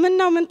አለችኝ ምን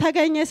ነው ምን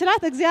ተገኘ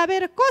ስላት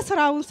እግዚአብሔር እኮ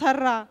ስራውን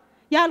ሰራ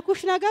ያልኩሽ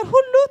ነገር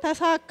ሁሉ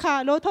ተሳካ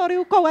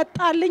ሎተሪው እኮ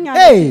ወጣልኝ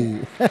አለች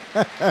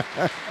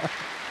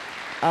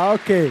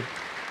ኦኬ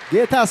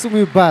ጌታ ስሙ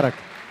ይባረክ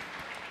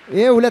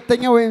ይሄ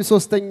ሁለተኛ ወይም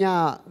ሶስተኛ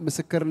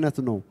ምስክርነት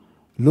ነው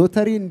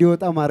ሎተሪ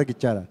እንዲወጣ ማድረግ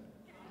ይቻላል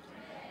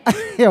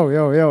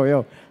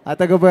ያው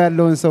አጠገቡ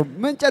ያለውን ሰው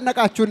ምን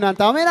ጨነቃችሁ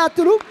እናንተ አሜን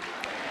አትሉ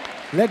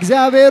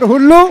ለእግዚአብሔር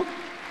ሁሉ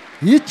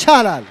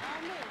ይቻላል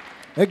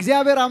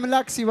እግዚአብሔር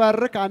አምላክ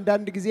ሲባርክ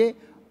አንዳንድ ጊዜ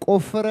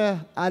ቆፍረ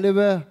አልበ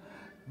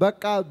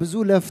በቃ ብዙ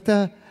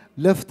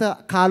ለፍተ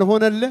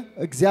ካልሆነልህ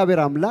እግዚአብሔር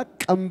አምላክ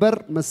ቀንበር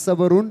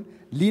መሰበሩን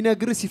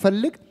ሊነግር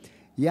ሲፈልግ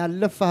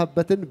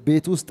ያለፈህበትን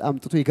ቤት ውስጥ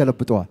አምጥቶ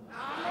ይገለብጠዋል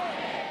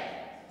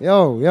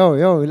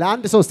ያው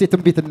ለአንድ ሰው እስቲ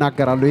ትንቢት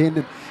እናገራለሁ ይሄን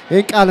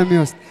ቃል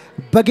የሚወስድ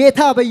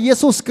በጌታ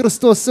በኢየሱስ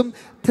ክርስቶስ ስም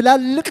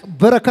ትላልቅ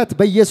በረከት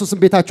በኢየሱስ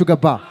ቤታችሁ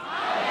ገባ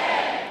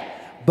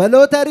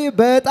በሎተሪ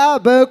በዕጣ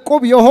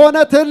በዕቁብ የሆነ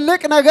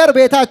ትልቅ ነገር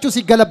ቤታችሁ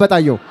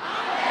ሲገለበጣየው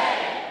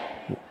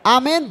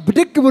አሜን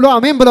ብድግ ብሎ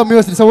አሜን ብሎ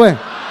የሚወስድ ሰው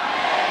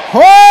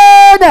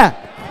ሆነ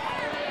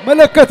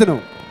ምልክት ነው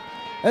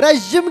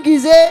ረጅም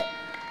ጊዜ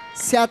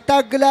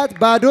ሲያታግላት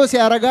ባዶ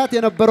ሲያረጋት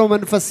የነበረው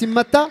መንፈስ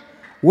ሲመታ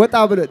ወጣ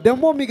ብለ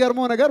ደሞ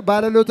የሚገርመው ነገር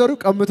ባለ ሎተሪው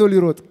ቀምቶ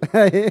ሊሮጥ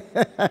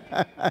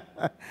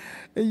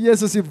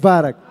ኢየሱስ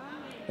ይባረክ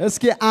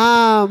እስኪ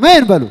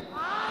አሜን በሉ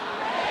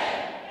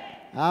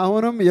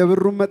አሁንም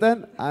የብሩን መጠን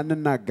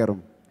አንናገርም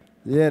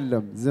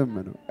የለም ዝም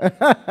ነው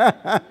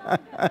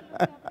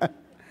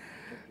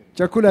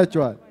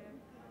ቸኩላችኋል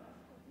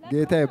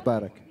ጌታ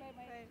ይባረክ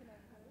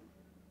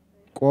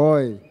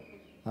ቆይ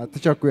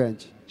አትቸኩይ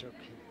አንቺ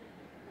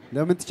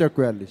ለምን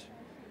ትቸኩያለሽ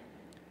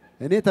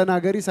እኔ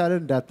ተናገሪ ሳለ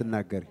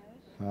እንዳትናገሪ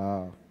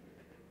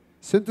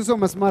ስንት ሰው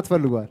መስማት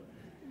ፈልጓል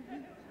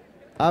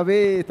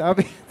አቤት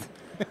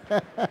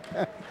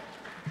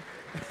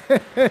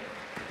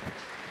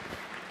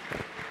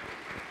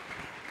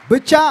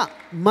ብቻ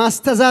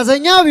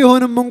ማስተዛዘኛ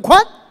ቢሆንም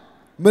እንኳን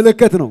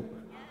ምልክት ነው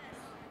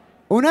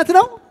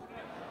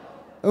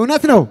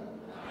እውነት ነው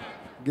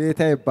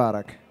ጌታ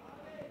ይባረክ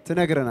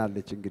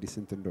ትነግረናለች እንግዲህ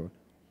ስንት እንደሆነ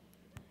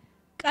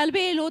ቀልቤ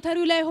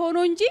ሎተሪው ላይ ሆኖ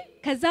እንጂ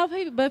ከዛ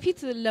በፊት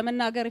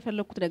ለመናገር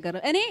የፈለኩት ነገር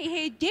እኔ ይሄ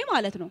እጄ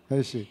ማለት ነው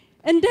እሺ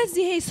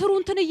እንደዚህ ይሄ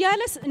ስሩንትን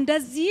ይያለስ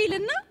እንደዚህ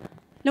ይልና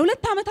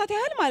ለሁለት አመታት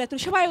ያህል ማለት ነው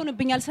ሽባ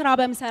ይሆንብኛል ስራ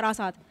በመሰራ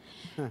ሰዓት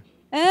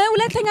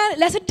ሁለተኛ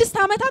ለ6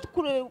 አመታት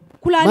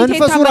ኩላሊቴ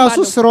መንፈሱ ራሱ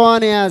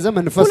ስራዋን የያዘ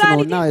መንፈስ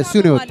ነውና እሱ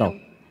ነው የወጣው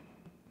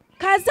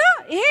ከዛ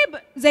ይሄ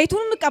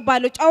ዘይቱን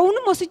እንቀባለው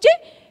ጫውንም ወስጄ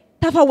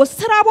ተፈወስ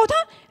ስራ ቦታ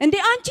እንዴ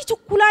አንቺ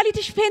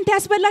ኩላሊትሽ ፌንት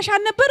ያስበላሽ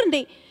አልነበር እንዴ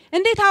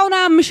እንዴት አሁን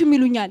አያምሽም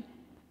ይሉኛል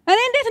እኔ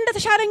እንዴት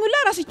እንደተሻለኝላ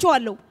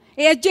ራስቼዋለሁ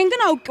እጄን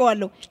ግን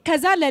አውቄዋለሁ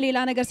ከዛ ለሌላ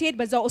ነገር ሲሄድ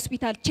በዛው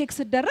ሆስፒታል ቼክ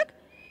ሲደረግ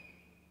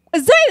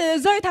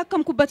እዛው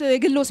የታከምኩበት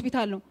ግል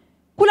ሆስፒታል ነው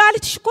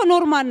ኩላሊትሽ እኮ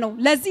ኖርማል ነው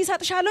ለዚህ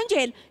ሰጥሻለሁ እንጂ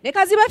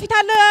ለካዚ በፊት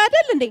አለ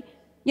አይደል እንዴ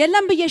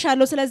የለም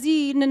ብዬሻለሁ ስለዚህ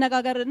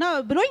እንነጋገርና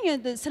ብሎኝ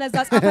ስለዛ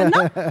ጻፈና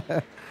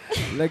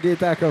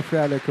ለጌታ ከፍ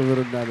ያለ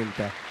ክብርና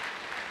ልልታ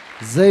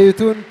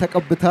ዘይቱን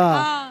ተቀብታ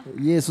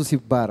ኢየሱስ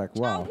ይባረክ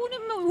ዋው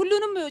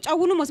ሁሉንም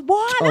ጫውንም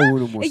በኋላ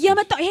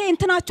እየመጣ ይሄ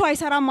እንትናቸው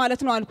አይሰራም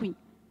ማለት ነው አልኩኝ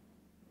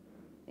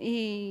ይሄ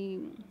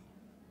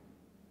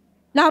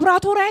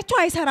ላብራቶሪያቸው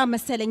አይሰራም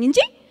መሰለኝ እንጂ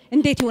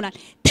እንዴት ይሆናል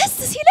ደስ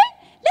ሲለኝ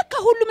ለካ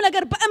ሁሉም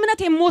ነገር በእምነት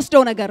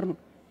የምወስደው ነገር ነው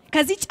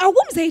ከዚህ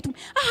ጫውም ዘይቱም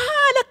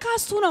ለካ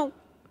እሱ ነው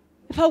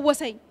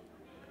ፈወሰኝ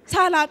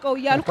ሳላቀው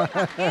ይያልኩ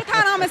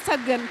ጌታና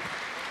መሰገን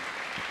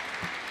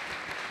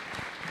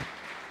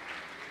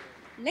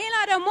ሌላ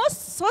ደግሞ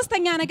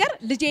ሶስተኛ ነገር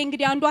ልጄ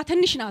እንግዲህ አንዷ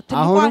ትንሽ ናት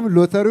አሁንም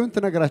ሎተሪውን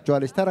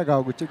ትነግራቸዋለች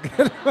ተረጋጉ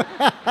ችግር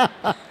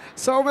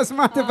ሰው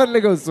መስማት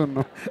የፈለገው እሱ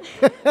ነው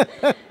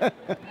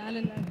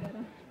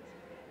አልናገርም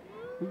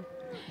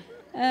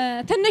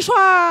ትንሿ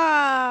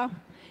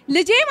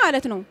ልጄ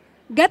ማለት ነው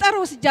ገጠር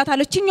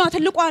ወስጃታለሁ እኛዋ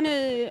ትልቋን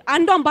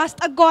አንዷን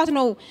ባስጠጋዋት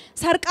ነው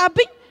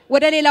ሰርቃብኝ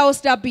ወደ ሌላ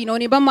ወስዳብኝ ነው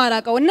እኔ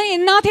በማላቀው እና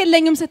እናት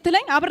የለኝም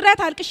ስትለኝ አብሬያት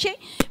አልቅሼ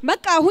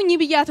በቃ ሁኚ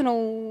ብያት ነው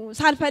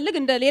ሳልፈልግ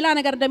እንደ ሌላ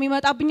ነገር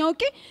እንደሚመጣብኝ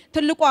አውቄ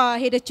ትልቋ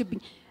ሄደችብኝ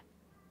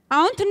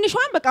አሁን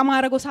ትንሿን በቃ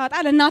ማረገው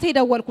ሳጣል እናቴ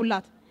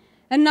ደወልኩላት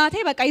እናቴ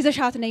በቃ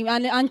ይዘሻት ነኝ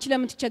አንቺ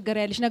ለምን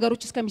ትቸገሪያለሽ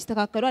ነገሮች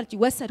እስከሚስተካከሉ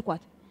አልቺ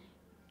ወሰድኳት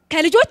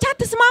ከልጆች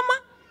አትስማማ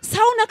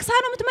ሰው ነክሳ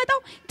ነው የምትመጣው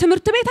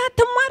ትምርት ቤት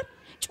አትማር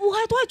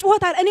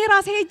ጩኸቷ እኔ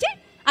ራሴ ሄጄ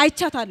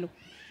አይቻታለሁ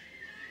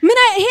ምን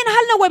ይሄን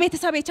ሀል ነው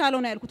ወቤተሰብ የቻለው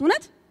ነው ያልኩት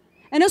እውነት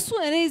እነሱ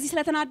እኔ እዚህ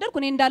ስለተናደርኩ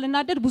እኔ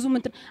እንዳልናደድ ብዙ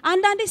ምን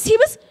አንዳንዴ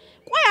ሲብስ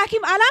ቆይ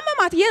ሐኪም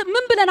አላመማት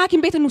ምን ብለን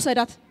ሐኪም ቤት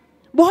እንውሰዳት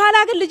በኋላ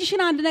ግን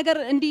ልጅሽን አንድ ነገር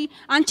እንዲ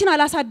አንቺን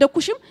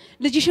አላሳደኩሽም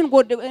ልጅሽን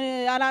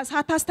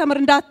ሳታስተምር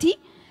እንዳትዪ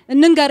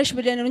እንንገርሽ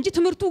ብለን ነው እንጂ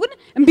ትምርቱ ግን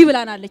እንቢ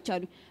ብላናለች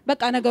አሉ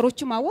በቃ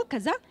ነገሮችም አወቅ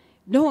ከዛ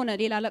ለሆነ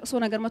ሌላ ለቅሶ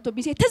ነገር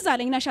መጥቶብኝ ሲይ ትዝ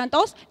አለኝና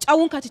ሻንጣውስ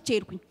ጫውን ከትቼ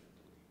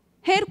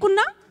ሄድኩና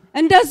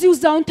እንደዚሁ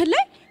ዛው እንትን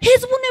ላይ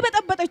ህዝቡን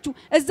የበጠበጠችው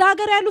እዛ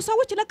ሀገር ያሉ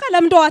ሰዎች ለካ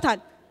ለምደዋታል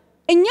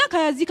እኛ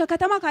ከዚህ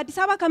ከከተማ ከአዲስ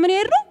አበባ ከምን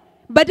ሄድሮ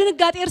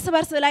በድንጋጤ እርስ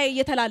በርስ ላይ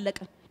እየተላለቀ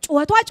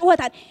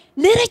ጩኸታል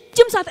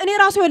ለረጅም ሰዓት እኔ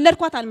ራሱ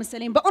የወለድኳት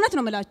አልመሰለኝ በእውነት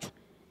ነው የምላችሁ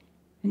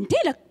እንዴ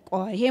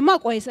ለቆይ ይሄማ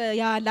ቆይ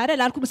ያለ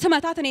አይደል አልኩ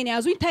ስመታት እኔን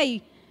ያዙኝ ታይ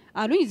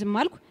አሉኝ ዝም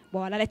አልኩ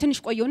በኋላ ላይ ትንሽ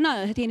ቆየውና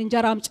እህቴን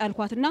እንጀራ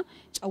አምጫልኳትና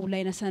ጫው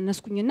ላይ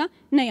ነሰነስኩኝና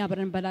ነይ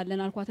አብረን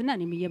በላለን አልኳትና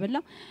እኔም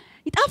እየበላው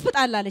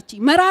ይጣፍጣል አለች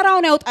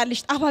መራራውን ያውጣልሽ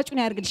ጣፋጩን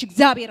ያርግልሽ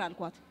እግዚአብሔር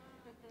አልኳት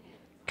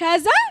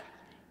ከዛ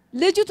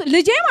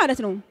ልጄ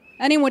ማለት ነው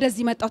እኔም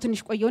ወደዚህ መጣው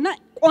ትንሽ ቆየውና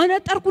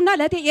ቆነጠርኩና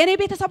ለቴ የኔ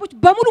ቤተሰቦች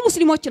በሙሉ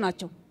ሙስሊሞች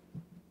ናቸው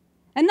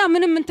እና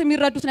ምንም እንት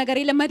የሚረዱት ነገር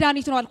የለም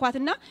መዳኒት ነው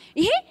አልኳትና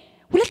ይሄ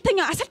ሁለተኛ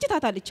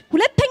አሰልችታታለች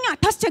ሁለተኛ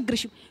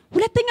ታስቸግርሽም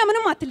ሁለተኛ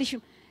ምንም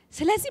አትልሽም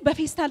ስለዚህ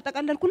በፌስታል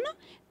ተቀለልኩና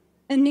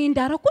እኔ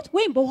እንዳረኩት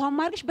ወይም በውሃ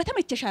ማርግሽ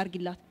በተመቸሽ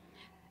አርግላት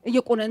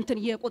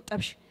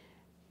እየቆጠብሽ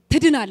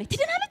ትድናለች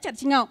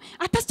አለችኛው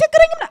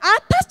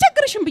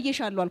አታስቸግርሽም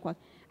ብዬሻለሁ አልኳት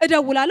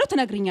እደውላለሁ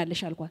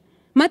ትነግሪኛለሽ አልኳት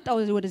መጣው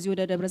ወደዚህ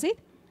ወደ ደብረዘይት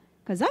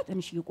ከዛ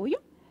ትንሽ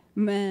ይቆየው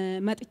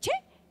መጥቼ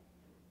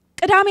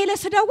ቅዳሜ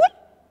ለስደውል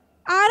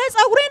አረ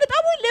ጸጉሬን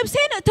ጠቡኝ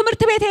ልብሴን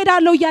ትምርት ቤት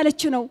ሄዳለሁ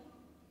እያለች ነው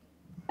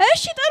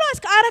እሺ ጥሩ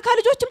እስከ አረካ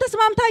ልጆችም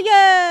ተስማምታ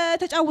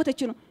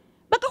የተጫወተች ነው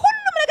በቃ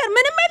ሁሉም ነገር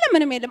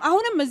ምንም የለም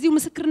አሁንም እዚሁ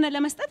ምስክርነት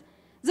ለመስጠት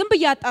ዝም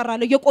ብዬ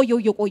አጣራለሁ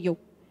የቆየው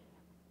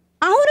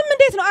አሁንም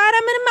እንዴት ነው አረ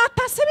ምንም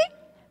አታስቢ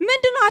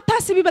ምንድነው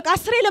አታስቢ በቃ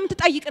አስሬ ለምን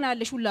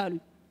ትጠይቅናለሽ ሁላሉ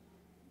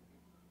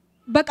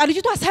በቃ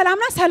ልጅቷ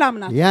ሰላም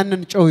ናት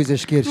ያንን ጮህ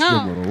ይዘሽ ከሄድሽ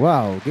ጀምሮ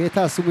ዋው ጌታ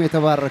ስሙ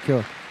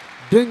የተባረከው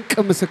ድንቅ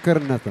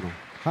ምስክርነት ነው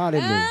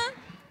ሃሌሉያ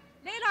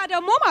ሌላ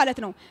ደግሞ ማለት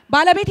ነው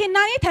ባለቤቴና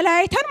እኔ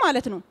ተለያይተን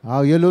ማለት ነው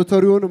አው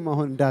የሎተሪውንም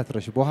አሁን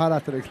እንዳትረሽ በኋላ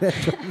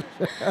ትረግላችሁ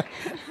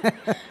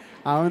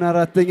አሁን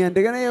አራተኛ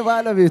እንደገና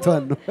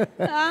የባለቤቷን ነው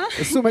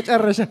እሱ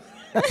መጨረሻ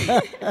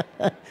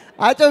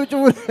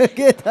አጨብጭቡ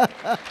ጌታ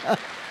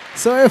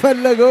ሰው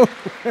የፈለገው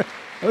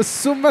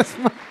እሱ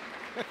መስማ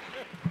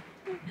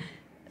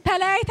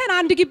ተለያይተን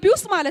አንድ ግቢ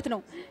ውስጥ ማለት ነው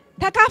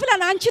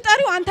ተካፍለን አንቺ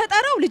ጠሪው አንተ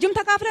ጠራው ልጅም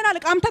ተካፍለናል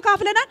እቃም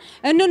ተካፍለናል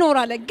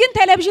እንኖራለን ግን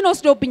ቴሌቪዥን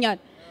ወስዶብኛል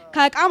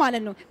ከቃ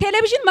ማለት ነው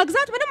ቴሌቪዥን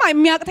መግዛት ምንም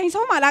የሚያቅተኝ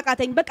ሰው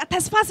ማላቃተኝ በቃ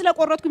ተስፋ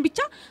ስለቆረጥኩኝ ብቻ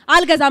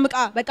አልገዛም እቃ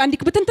በቃ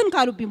እንዲክ ብትንትን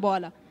ካሉብኝ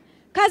በኋላ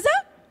ከዛ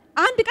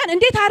አንድ ቀን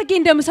እንዴት አርጌ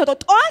እንደምሰጠው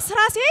ጧት ስራ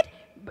ሲሄድ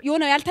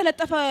የሆነ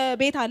ያልተለጠፈ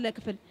ቤት አለ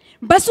ክፍል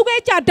በሱ ጋር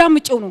እቺ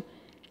አዳምጪው ነው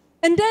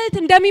እንዴት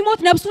እንደሚሞት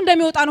ነፍሱ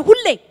እንደሚወጣ ነው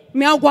ሁሌ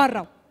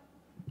የሚያጓራው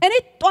እኔ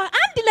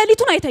አንድ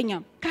ለሊቱን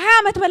አይተኛም ከ20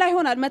 አመት በላይ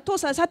ይሆናል መጥቶ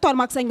ሰጥቷል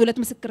ማክሰኞ ዕለት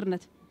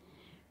ምስክርነት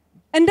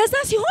እንደዛ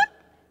ሲሆን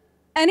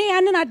እኔ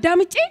ያንን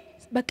አዳምጪ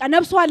በቃ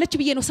ነፍሱ አለች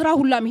ብዬ ነው ስራ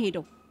ሁላ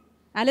መሄደው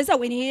አለዛ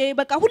ወይኔ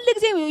በቃ ሁሉ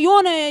ጊዜ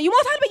የሆነ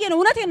ይሞታል በየ ነው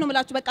እውነቴን ነው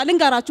የምላችሁ በቃ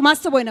ልንጋራችሁ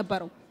ማስበው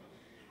የነበረው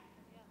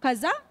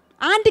ከዛ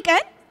አንድ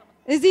ቀን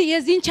እዚህ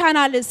የዚህን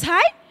ቻናል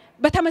ሳይ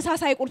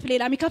በተመሳሳይ ቁልፍ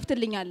ሌላ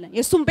የሚከፍትልኝ አለ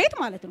የሱም ቤት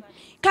ማለት ነው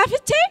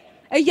ከፍቼ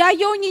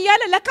እያየውኝ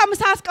እያለ ለካ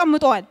ምሳ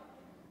አስቀምጧል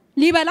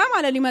ሊበላ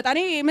ማለት ሊመጣ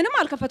እኔ ምንም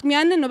አልከፈትኩም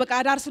ያንን ነው በቃ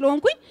አዳር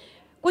ስለሆንኩኝ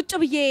ቁጭ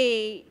ብዬ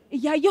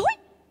እያየሁኝ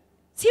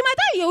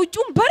ሲመጣ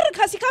የውጭውን በር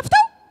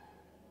ከሲከፍተው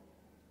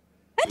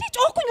እንዴ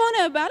ጮኩኝ ሆነ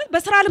ማለት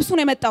በስራ ልብሱ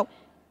ነው የመጣው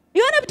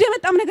የሆነ ብደ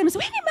የመጣም ነገር ነው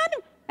ወይኔ ማን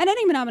እኔ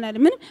ነኝ ምናምን አለ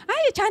ምን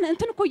አይ ቻን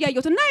እንትን እኮ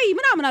ያየሁት እና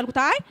ምናምን አልኩት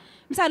አይ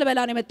ምሳሌ በላ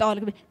ነው የመጣው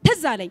አልኩት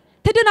ተዛለኝ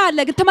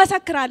ትድናለህ ግን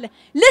ትመሰክራለህ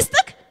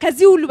ልስጥክ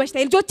ከዚህ ሁሉ በሽታ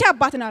ልጆቼ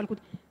አባት ነው አልኩት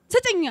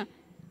ስጥኛ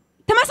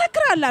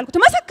ትመሰክራለህ አልኩት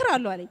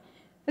ትመሰክራለሁ አለኝ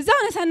እዛው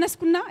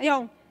ነሳነስኩና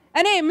ያው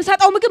እኔ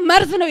ምሰጣው ምግብ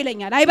መርዝ ነው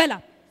ይለኛል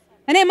አይበላም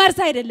እኔ መርዝ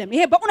አይደለም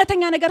ይሄ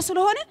በእውነተኛ ነገር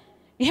ስለሆነ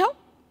ይሄው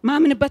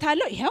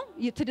ማምንበታለሁ ይሄው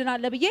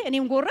ትድናለህ ብዬ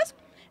እኔም ጎረስ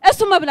እሱ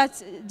መብላት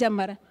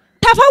ጀመረ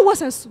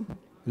ተፈወሰ እሱ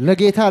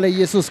ለጌታ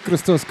ለኢየሱስ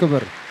ክርስቶስ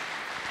ክብር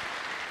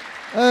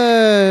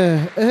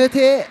እህቴ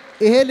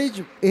ይሄ ልጅ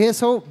ይሄ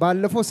ሰው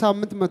ባለፈው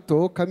ሳምንት መጥቶ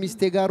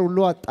ከሚስቴ ጋር ሁሉ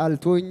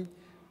አጣልቶኝ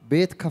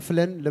ቤት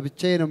ከፍለን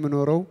ለብቻዬ ነው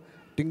የምኖረው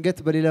ድንገት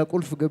በሌላ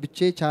ቁልፍ ገብቼ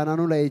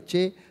ቻናኑ ላይ እቼ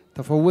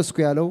ተፈወስኩ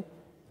ያለው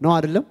ነው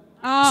አይደለም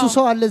እሱ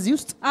ሰው አለ እዚህ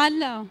ውስጥ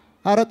አለ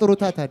አረ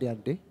ጥሩታ ታዲያ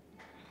እንዴ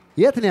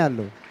የት ነው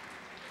ያለው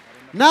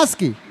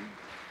ናስኪ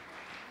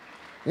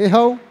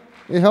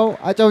ይኸው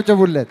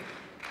አጨብጭቡለት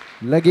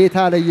ለጌታ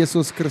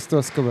ለኢየሱስ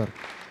ክርስቶስ ክብር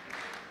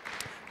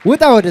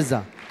ውጣ ወደዛ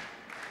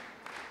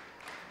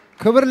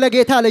ክብር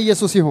ለጌታ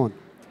ለኢየሱስ ይሁን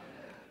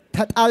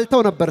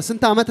ተጣልተው ነበር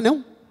ስንት አመት ነው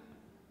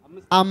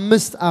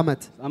 5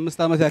 አመት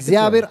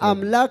እግዚአብሔር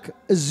አምላክ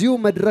እዚሁ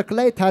መድረክ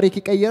ላይ ታሪክ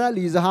ይቀየራል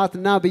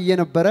ይዛሃትና በየ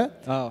ነበረ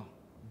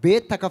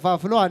ቤት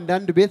ተከፋፍሎ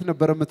አንዳንድ ቤት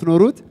ነበር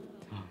የምትኖሩት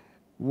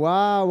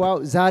ዋው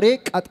ዛሬ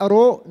ቀጠሮ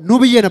ኑ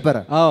በየ ነበረ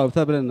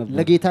ተብለን ነበር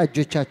ለጌታ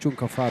እጆቻችሁን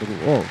ከፍ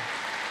አድርጉ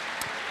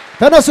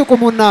ተነሱ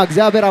ቁሙና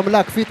እግዚአብሔር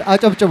አምላክ ፊት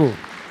አጨብጭቡ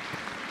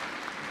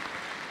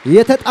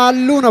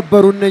የተጣሉ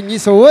ነበሩ እነኚህ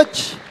ሰዎች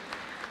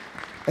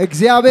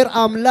እግዚአብሔር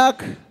አምላክ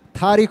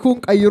ታሪኩን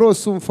ቀይሮ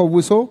እሱን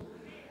ፈውሶ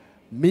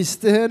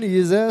ሚስትህን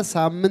ይዘ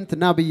ሳምንት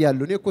ና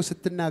ብያለሁ እኔ እኮ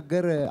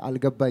ስትናገር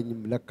አልገባኝም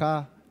ለካ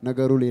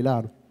ነገሩ ሌላ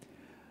ነው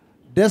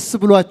ደስ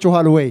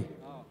ብሏችኋል ወይ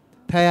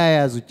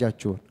ተያያዙ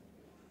እጃችሁን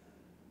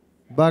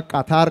በቃ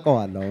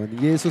ታርቀዋል አሁን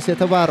ኢየሱስ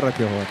የተባረከ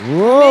ይሁን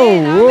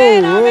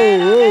አሜን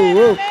አሜን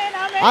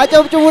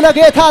አጨብጭቡ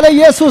ለጌታ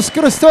ለኢየሱስ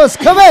ክርስቶስ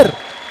ክብር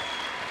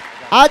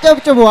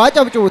አጨብጭቡ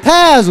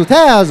ተያያዙ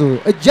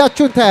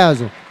እጃችሁን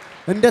ተያያዙ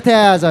እንደ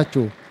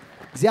ተያያዛችሁ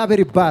እግዚአብሔር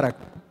ይባረክ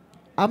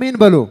አሜን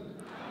በሉ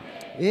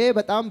ይሄ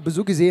በጣም ብዙ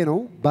ጊዜ ነው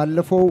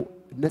ባለፈው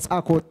ነፃ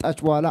ከወጣች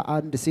በኋላ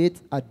አንድ ሴት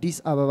አዲስ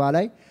አበባ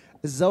ላይ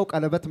እዛው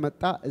ቀለበት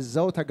መጣ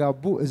እዛው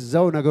ተጋቡ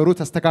እዛው ነገሩ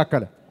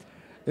ተስተካከለ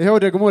ይሄው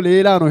ደግሞ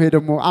ሌላ ነው ይሄ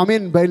ደግሞ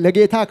አሜን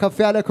ለጌታ ከፍ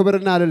ያለ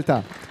ክብርና እልልታ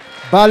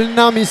ባልና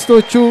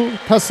ሚስቶቹ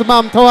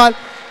ተስማምተዋል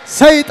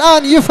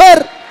ሰይጣን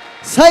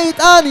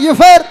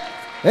ይፈር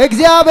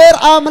እግዚአብሔር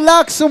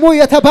አምላክ ስሙ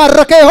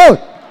የተባረከ ይሁን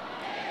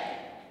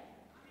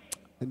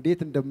እንዴት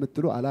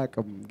እንደምትሉ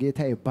አላቅም ጌታ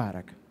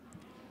ይባረክ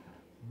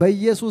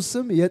በኢየሱስ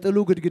ስም የጥሉ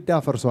ግድግዳ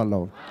ፈርሷል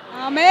አሁን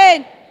አሜን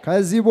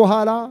ከዚህ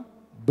በኋላ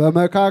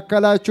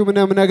በመካከላችሁ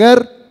ምንም ነገር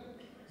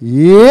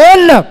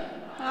የለም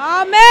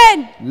አሜን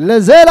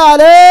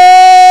ለዘላለም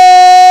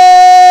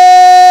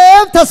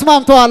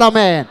ተስማምተዋል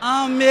አሜን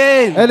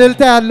አሜን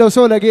እልልታ ያለው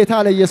ሰው ለጌታ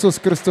ለኢየሱስ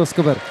ክርስቶስ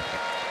ክብር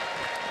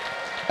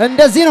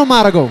እንደዚህ ነው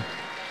ማረገው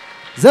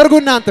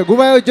ዘርጉና አንተ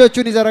ጉባኤው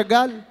እጆቹን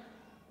ይዘረጋል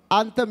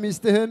አንተ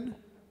ሚስትህን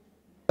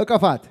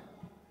እቀፋት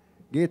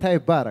ጌታ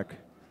ይባረክ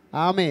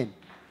አሜን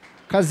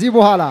ከዚህ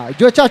በኋላ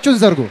እጆቻችሁን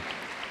ዘርጉ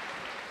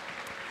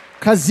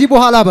ከዚህ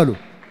በኋላ በሉ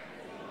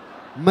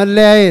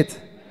መለያየት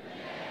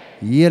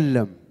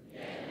የለም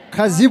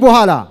ከዚህ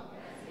በኋላ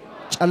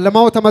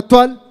ጨለማው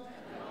ተመቷል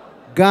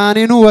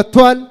ጋኔኑ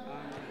ወጥቷል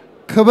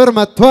ክብር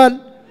መጥቷል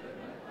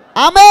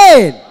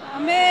አሜን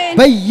አሜን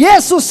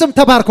በኢየሱስ ስም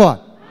ተባርከዋል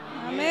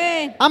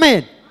አሜን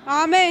አሜን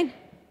አሜን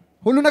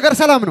ሁሉ ነገር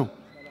ሰላም ነው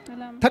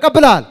ሰላም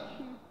ተቀብለሃል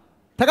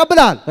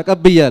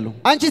ተቀብያለሁ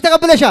አንቺ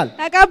ተቀብለሻል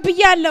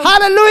ተቀብያለሁ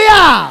ሃሌሉያ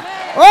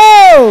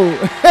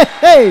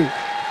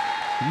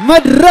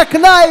መድረክ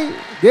ላይ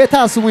ጌታ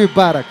ስሙ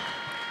ይባረክ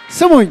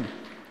ስሙኝ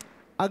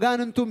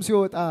አጋንንቱም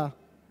ሲወጣ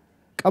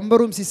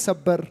ቀንበሩም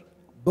ሲሰበር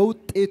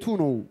በውጤቱ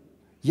ነው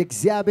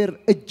የእግዚአብሔር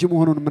እጅ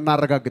መሆኑን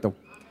የምናረጋግጠው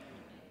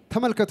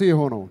ተመልከቱ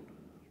የሆነው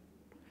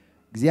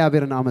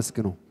እግዚአብሔርን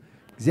አመስግኑ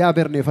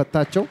እግዚአብሔር ነው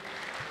የፈታቸው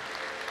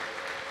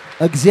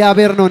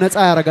እግዚአብሔር ነው ነፃ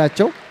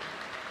ያረጋቸው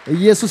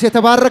ኢየሱስ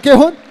የተባረከ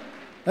ይሁን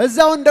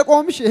እዛው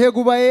እንደቆምሽ ይሄ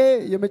ጉባኤ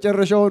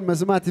የመጨረሻውን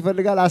መስማት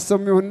ይፈልጋል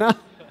አሰሚውና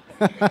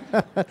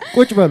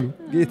ቁጭ በሉ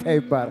ጌታ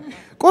ይባረክ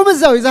ቁም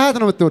እዛው ይዛሃት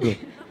ነው የምትወደው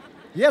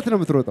የት ነው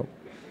የምትሮጠው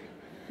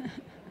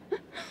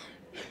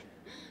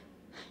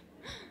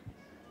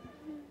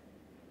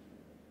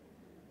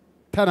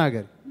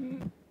ተናገር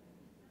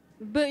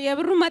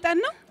የብሩ መጠን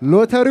ነው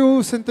ሎተሪው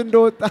ስንት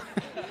እንደወጣ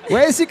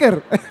ወይስ ይቅር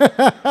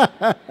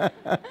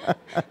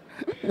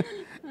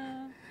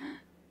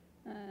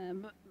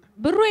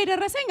ብሩ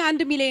የደረሰኝ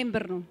 1 ሚሊዮን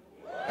ብር ነው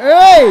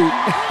ኤይ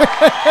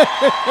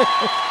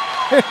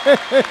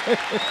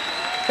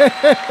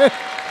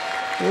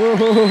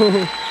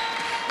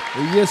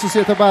ኢየሱስ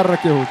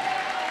የተባረከ ይሁን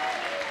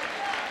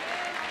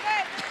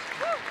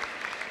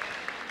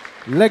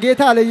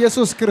ለጌታ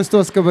ለኢየሱስ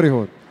ክርስቶስ ክብር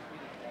ይሁን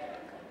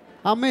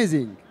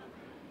አሜዚንግ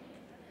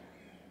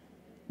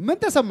ምን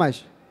ተሰማሽ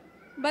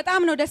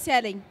በጣም ነው ደስ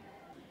ያለኝ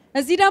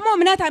እዚህ ደግሞ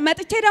እምነት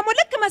መጥቼ ደግሞ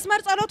ልክ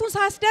መስመር ጸሎቱን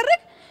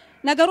ሳስደርግ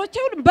ነገሮች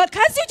ሁሉ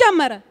ከዚህ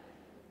ጀመረ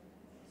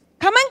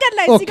ከመንገድ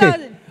ላይ እዚህ ጋር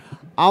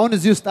አሁን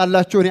እዚህ ውስጥ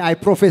አላችሁ እኔ አይ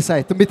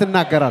ፕሮፌሳይ ትንቢት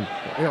እናገራለሁ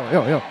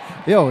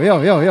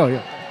ዮ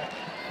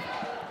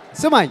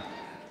ስማኝ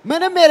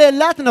ምንም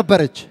የሌላት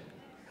ነበረች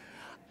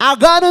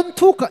አጋንንቱ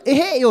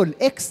ይሄ ይሁን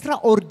ኤክስትራ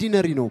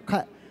ኦርዲነሪ ነው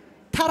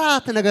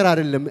ተራት ነገር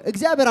አይደለም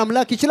እግዚአብሔር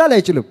አምላክ ይችላል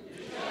አይችልም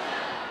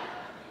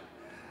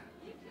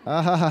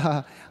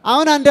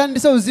አሁን አንዳንድ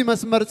ሰው እዚህ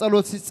መስመር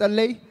ጸሎት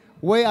ሲጸለይ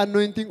ወይ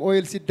አኖይንቲንግ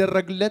ኦይል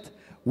ሲደረግለት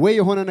ወይ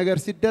የሆነ ነገር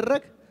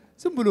ሲደረግ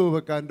ዝም ብሎ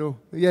በቃ እንደው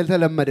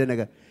ያልተለመደ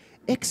ነገር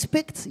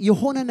ኤክስፔክት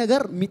የሆነ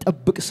ነገር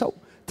የሚጠብቅ ሰው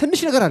ትንሽ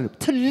ነገር አይደለም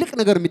ትልቅ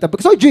ነገር የሚጠብቅ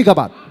ሰው እጁ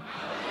ይገባል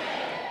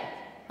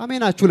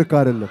አሜናችሁ ልክ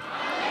አይደለም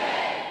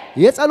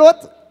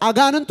የጸሎት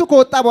አጋንንቱ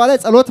ከወጣ በኋላ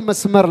ጸሎት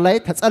መስመር ላይ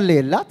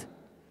ተጸለየላት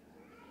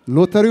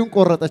ሎተሪውን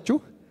ቆረጠችው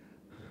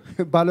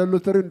ባለ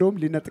ሎተሪው እንደውም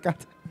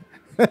ሊነጥቃት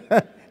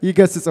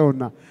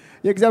ይገስጸውና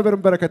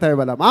የእግዚአብሔርን በረከት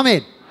አይበላም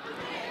አሜን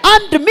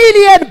 1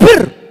 ሚሊዮን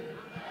ብር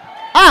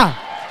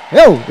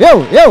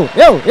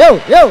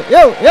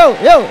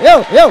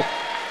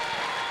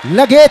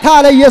ለጌታ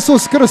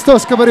ለኢየሱስ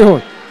ክርስቶስ ክብር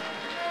ይሁን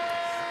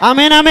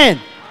አሜን አሜን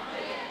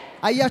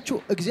አያችሁ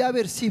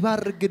እግዚአብሔር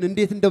ሲባርክ ግን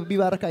እንዴት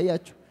እንደሚባርክ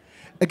አያችሁ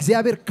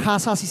እግዚአብሔር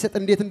ካሳ ሲሰጥ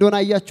እንዴት እንደሆነ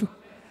አያችሁ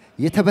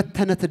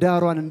የተበተነ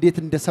ትዳሯን እንዴት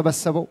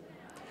እንደሰበሰበው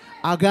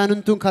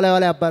አጋንንቱን ከላይዋ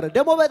ላይ አባረ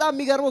ደግሞ በጣም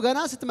የሚገርመው ገና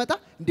ስትመጣ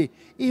እንዴ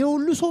ይሄ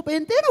ሁሉ ሰው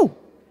ጴንጤ ነው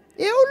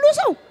ይሄ ሁሉ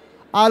ሰው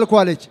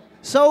አልኳለች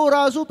ሰው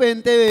ራሱ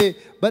ጴንጤ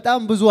በጣም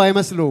ብዙ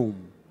አይመስለውም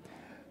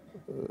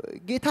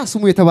ጌታ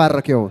ስሙ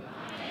የተባረከ ይሁን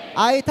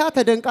አይታ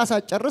ተደንቃ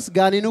ሳጨርስ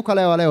ጋኔኑ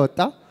ከላይዋ ላይ ወጣ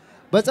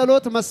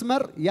በጸሎት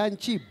መስመር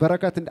ያንቺ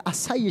በረከት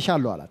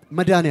አሳይሻለሁ አላት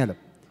መድኃኒዓለም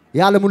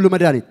የዓለም ሁሉ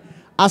መድኃኒት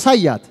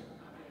አሳያት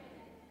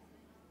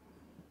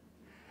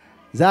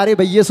ዛሬ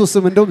በኢየሱስ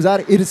ስም እንደውም ዛሬ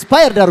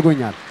ኢንስፓየርድ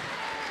አድርጎኛል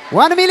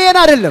 1 ሚሊዮን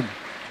አይደለም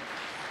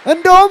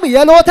እንደውም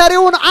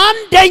የሎተሪውን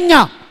አንደኛ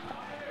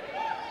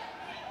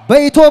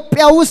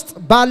በኢትዮጵያ ውስጥ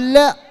ባለ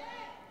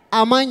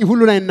አማኝ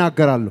ሁሉ ላይ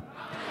እናገራለሁ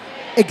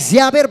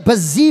እግዚአብሔር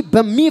በዚህ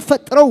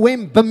በሚፈጥረው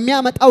ወይም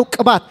በሚያመጣው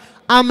ቅባት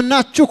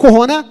አምናችሁ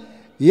ከሆነ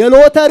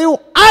የሎተሪው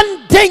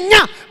አንደኛ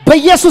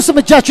በኢየሱስ ስም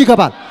እጃችሁ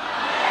ይገባል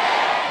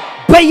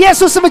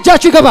በኢየሱስ ስም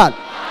እጃችሁ ይገባል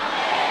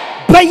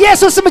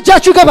በኢየሱስ ስም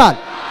እጃችሁ ይገባል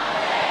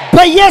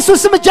በኢየሱስ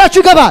ስም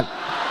እጃችሁ ይገባል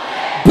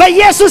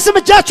በኢየሱስ ስም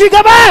እጃችሁ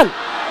ይገባል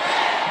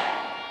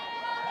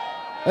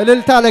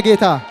እልልታ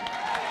ለጌታ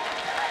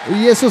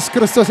ኢየሱስ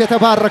ክርስቶስ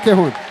የተባረከ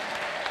ይሁን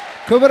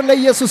ክብር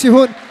ለኢየሱስ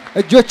ይሁን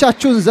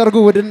እጆቻችሁን ዘርጉ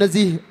ወደ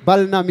እነዚህ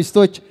ባልና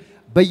ሚስቶች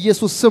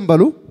በኢየሱስ ስም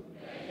በሉ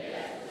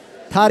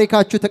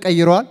ታሪካችሁ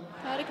ተቀይሯል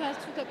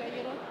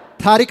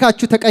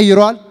ታሪካችሁ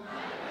ተቀይሯል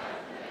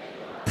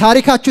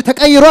ታሪካችሁ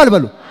ተቀይሯል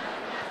በሉ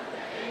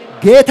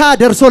ጌታ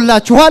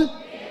ደርሶላችኋል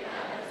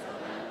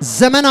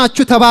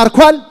ዘመናችሁ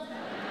ተባርኳል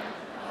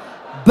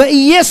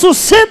በኢየሱስ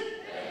ስም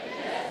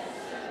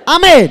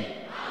አሜን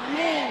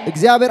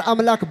እግዚአብሔር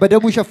አምላክ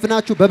በደሙ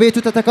ሸፍናችሁ በቤቱ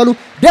ተተከሉ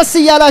ደስ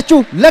ይያላችሁ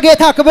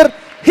ለጌታ ክብር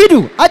ሂዱ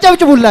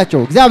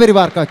አጨብጭቡላችሁ እግዚአብሔር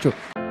ይባርካችሁ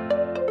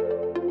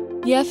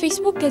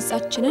የፌስቡክ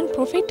ገጻችንን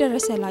ፕሮፌት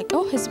ደረሰ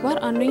ላቀው ህዝባር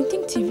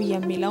አኖይንቲንግ ቲቪ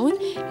የሚለውን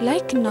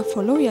ላይክ እና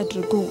ፎሎው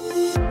ያድርጉ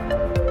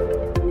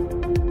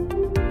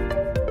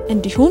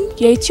እንዲሁም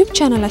የዩቲዩብ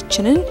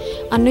ቻናላችንን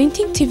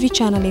አኖይንቲንግ ቲቪ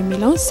ቻናል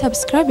የሚለውን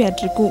ሰብስክራይብ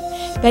ያድርጉ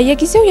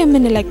በየጊዜው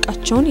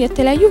የምንለቃቸውን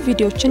የተለያዩ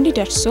ቪዲዮዎች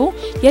እንዲደርሱ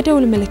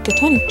የደውል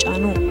ምልክቱን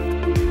ይጫኑ